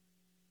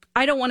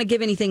I don't want to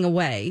give anything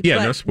away. Yeah,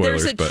 but no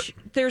spoilers,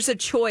 there's a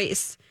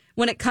choice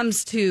when it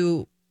comes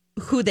to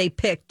who they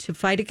pick to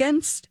fight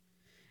against,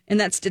 and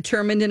that's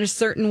determined in a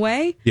certain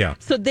way. Yeah.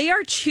 So they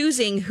are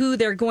choosing who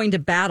they're going to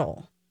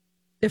battle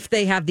if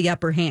they have the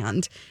upper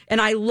hand. And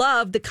I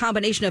love the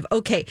combination of,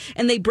 okay,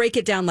 and they break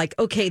it down like,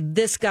 okay,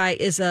 this guy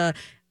is a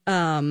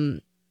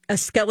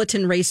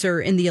skeleton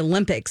racer in the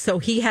Olympics. So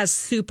he has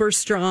super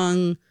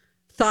strong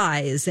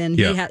thighs and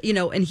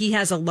he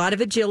has a lot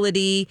of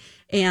agility.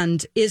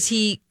 And is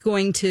he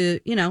going to,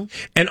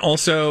 And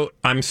also,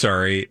 I'm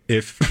sorry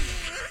if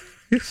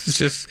it's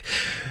just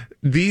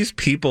these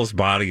people's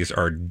bodies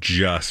are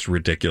just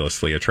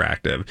ridiculously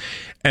attractive.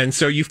 And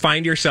so you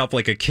find yourself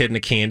like a kid in a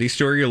candy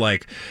store. You're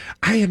like,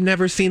 I have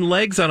never seen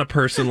legs on a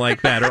person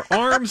like that or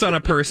arms on a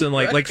person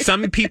like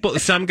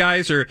some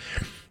guys are.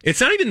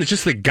 It's not even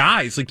just the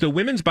guys, like the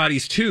women's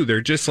bodies too.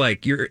 They're just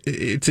like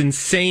it's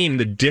insane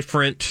the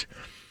different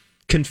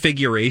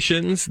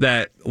configurations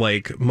that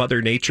like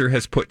Mother Nature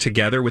has put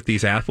together with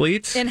these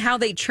athletes and how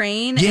they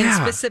train. And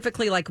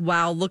specifically like,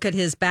 wow, look at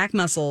his back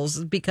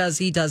muscles because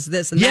he does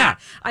this and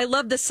that. I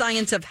love the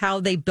science of how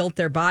they built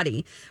their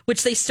body,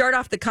 which they start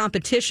off the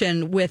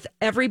competition with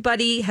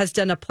everybody has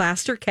done a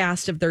plaster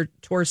cast of their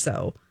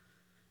torso.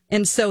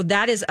 And so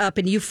that is up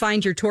and you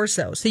find your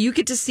torso. So you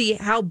get to see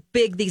how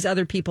big these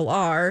other people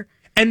are.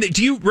 And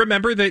do you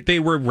remember that they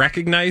were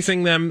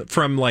recognizing them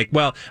from like,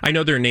 well, I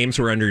know their names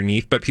were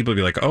underneath, but people would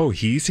be like, oh,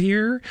 he's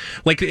here?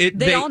 Like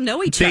they all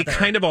know each other. They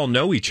kind of all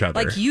know each other.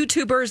 Like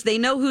YouTubers, they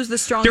know who's the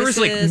strongest. There was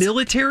like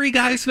military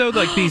guys though,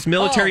 like these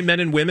military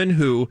men and women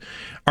who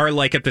are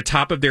like at the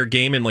top of their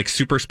game in like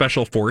super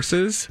special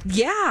forces.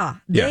 Yeah,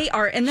 they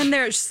are. And then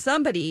there's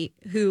somebody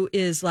who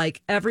is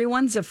like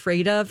everyone's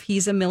afraid of.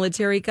 He's a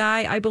military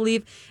guy, I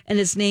believe, and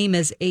his name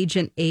is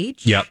Agent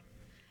H. Yep.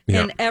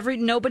 And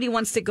nobody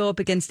wants to go up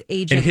against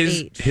Agent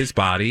H. His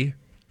body,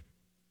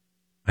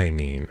 I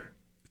mean,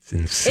 it's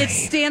insane. It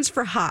stands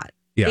for hot.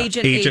 Yeah.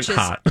 Agent H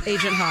Hot.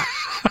 Agent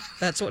Hot.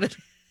 That's what it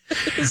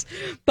is.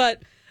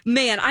 But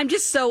man,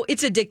 it's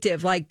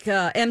addictive. Like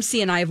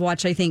MC and I have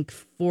watched, I think,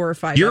 4 or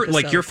 5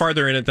 episodes. You're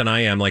farther in it than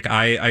I am. Like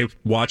I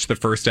watched the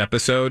first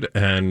episode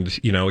and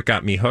it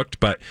got me hooked,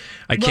 but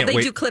I can't wait.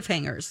 Well, they do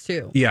cliffhangers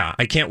too. Yeah,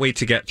 I can't wait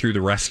to get through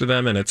the rest of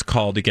them. And it's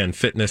called again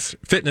Fitness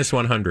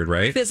 100,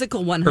 right?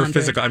 Physical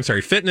 100. I'm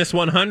sorry, Fitness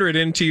 100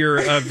 into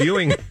your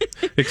viewing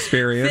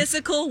experience.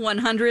 Physical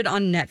 100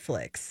 on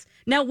Netflix.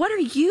 Now, what are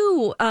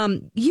you?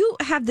 You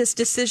have this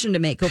decision to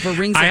make over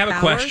Rings of Power. I have a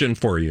question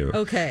for you.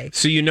 Okay.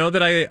 So you know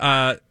that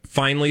I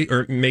finally,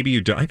 or maybe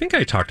you don't. I think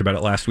I talked about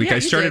it last week. Yeah, I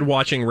started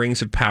watching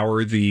Rings of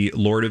Power, the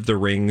Lord of the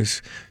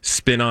Rings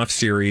spin-off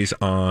series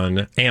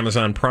on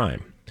Amazon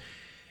Prime.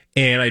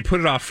 And I put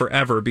it off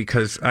forever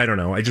because, I don't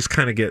know, I just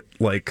kind of get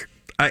like,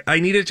 I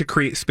needed to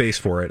create space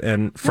for it.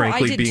 And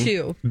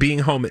frankly, being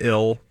home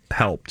ill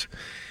helped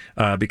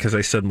because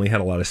I suddenly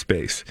had a lot of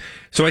space.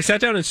 So I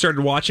sat down and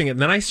started watching it, and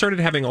then I started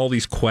having all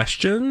these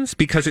questions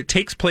because it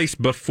takes place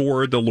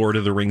before the Lord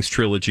of the Rings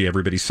trilogy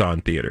everybody saw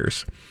in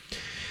theaters.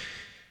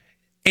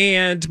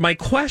 And my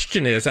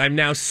question is, I'm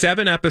now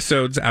 7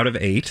 episodes out of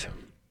 8,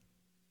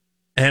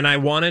 and I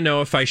want to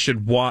know if I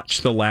should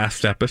watch the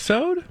last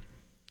episode,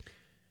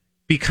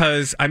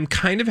 because I'm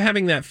kind of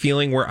having that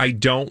feeling where I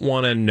don't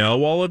want to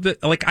know all of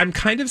it. Like, I'm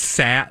kind of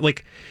sad.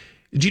 Like,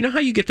 do you know how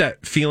you get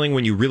that feeling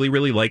when you really,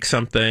 really like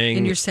something?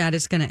 And you're sad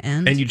it's going to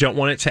end? And you don't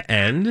want it to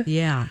end?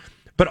 Yeah.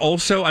 But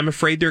also, I'm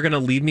afraid they're going to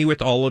leave me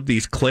with all of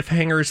these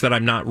cliffhangers that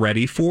I'm not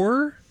ready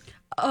for.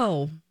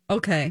 Oh,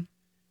 okay.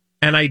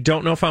 And I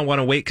don't know if I want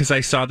to wait because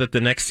I saw that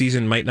the next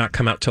season might not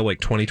come out till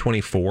like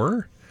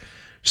 2024.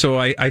 So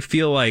I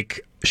feel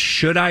like,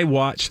 should I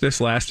watch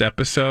this last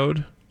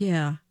episode?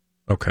 Yeah.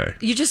 Okay.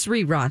 You just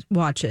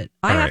watch it.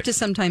 I have to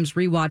sometimes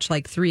rewatch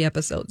like 3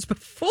 episodes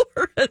before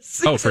a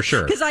season. Oh, for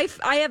sure. Because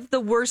I have the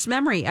worst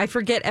memory. I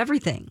forget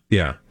everything.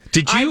 Yeah.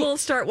 I will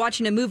start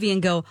watching a movie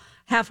and go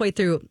halfway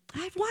through,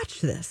 I've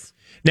watched this.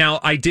 Now,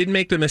 I did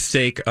make the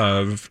mistake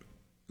of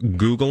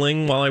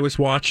Googling while I was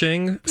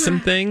watching some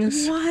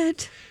things.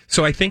 What?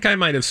 So I think I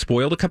might have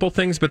spoiled a couple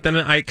things, but then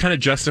I kind of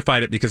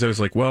justified it because I was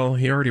like, well,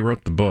 he already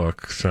wrote the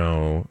book,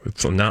 so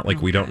it's not like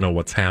we don't know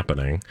what's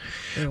happening.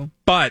 True.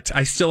 But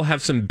I still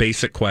have some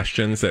basic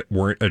questions that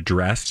weren't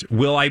addressed.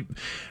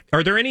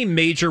 Are there any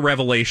major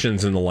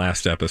revelations in the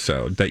last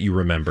episode that you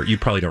remember? You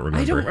probably don't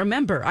remember. I don't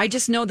remember. I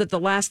just know that the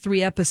last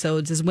 3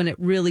 episodes is when it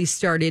really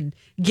started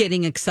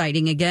getting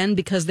exciting again,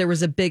 because there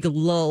was a big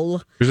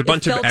lull. There's a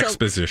bunch of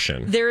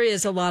exposition. There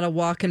is a lot of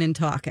walking and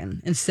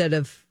talking instead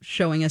of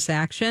showing us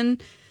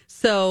action.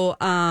 So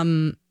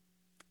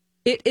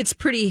it's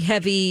pretty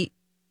heavy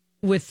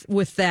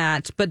with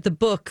that. But the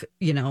book,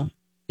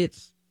 it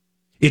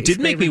did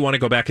make me want to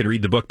go back and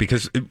read the book,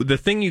 because the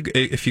thing,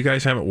 if you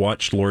guys haven't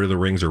watched Lord of the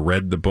Rings or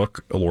read the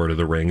book Lord of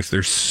the Rings,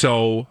 there's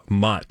so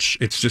much.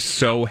 It's just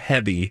so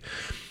heavy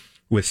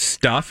with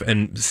stuff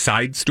and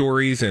side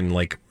stories and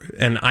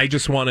I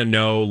just want to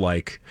know,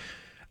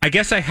 I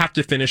guess I have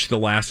to finish the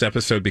last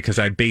episode because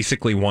I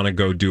basically want to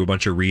go do a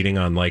bunch of reading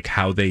on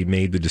how they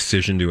made the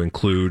decision to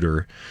include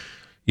or,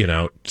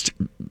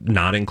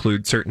 not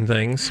include certain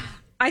things.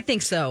 I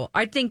think so.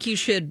 I think you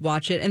should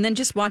watch it and then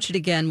just watch it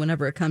again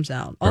whenever it comes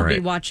out. I'll be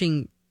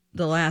watching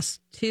the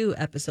last 2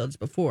 episodes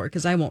before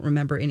because I won't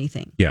remember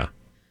anything. Yeah.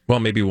 Well,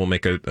 maybe we'll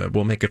make a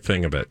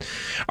thing of it.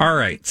 All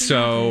right.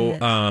 So,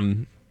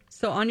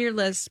 so on your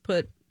list,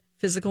 put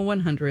Physical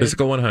 100.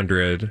 Physical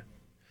 100.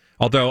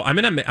 Although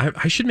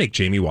I should make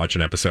Jamie watch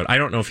an episode. I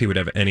don't know if he would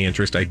have any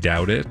interest. I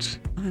doubt it.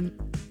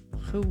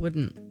 Who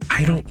wouldn't?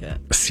 I don't.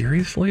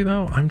 Seriously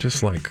though, I'm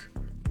just like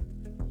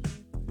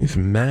these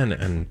men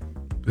and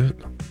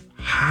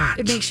hot.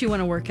 It makes you want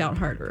to work out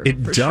harder.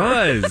 It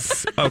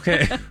does. Sure.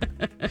 Okay.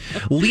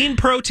 Lean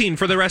protein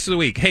for the rest of the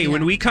week. Hey,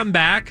 when we come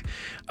back,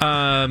 what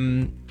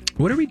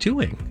are we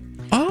doing?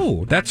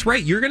 Oh, that's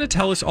right. You're going to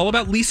tell us all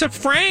about Lisa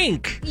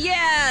Frank.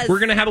 Yes. We're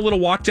going to have a little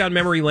walk down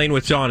memory lane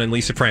with Dawn and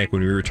Lisa Frank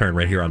when we return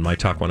right here on My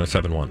Talk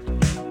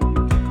 1071.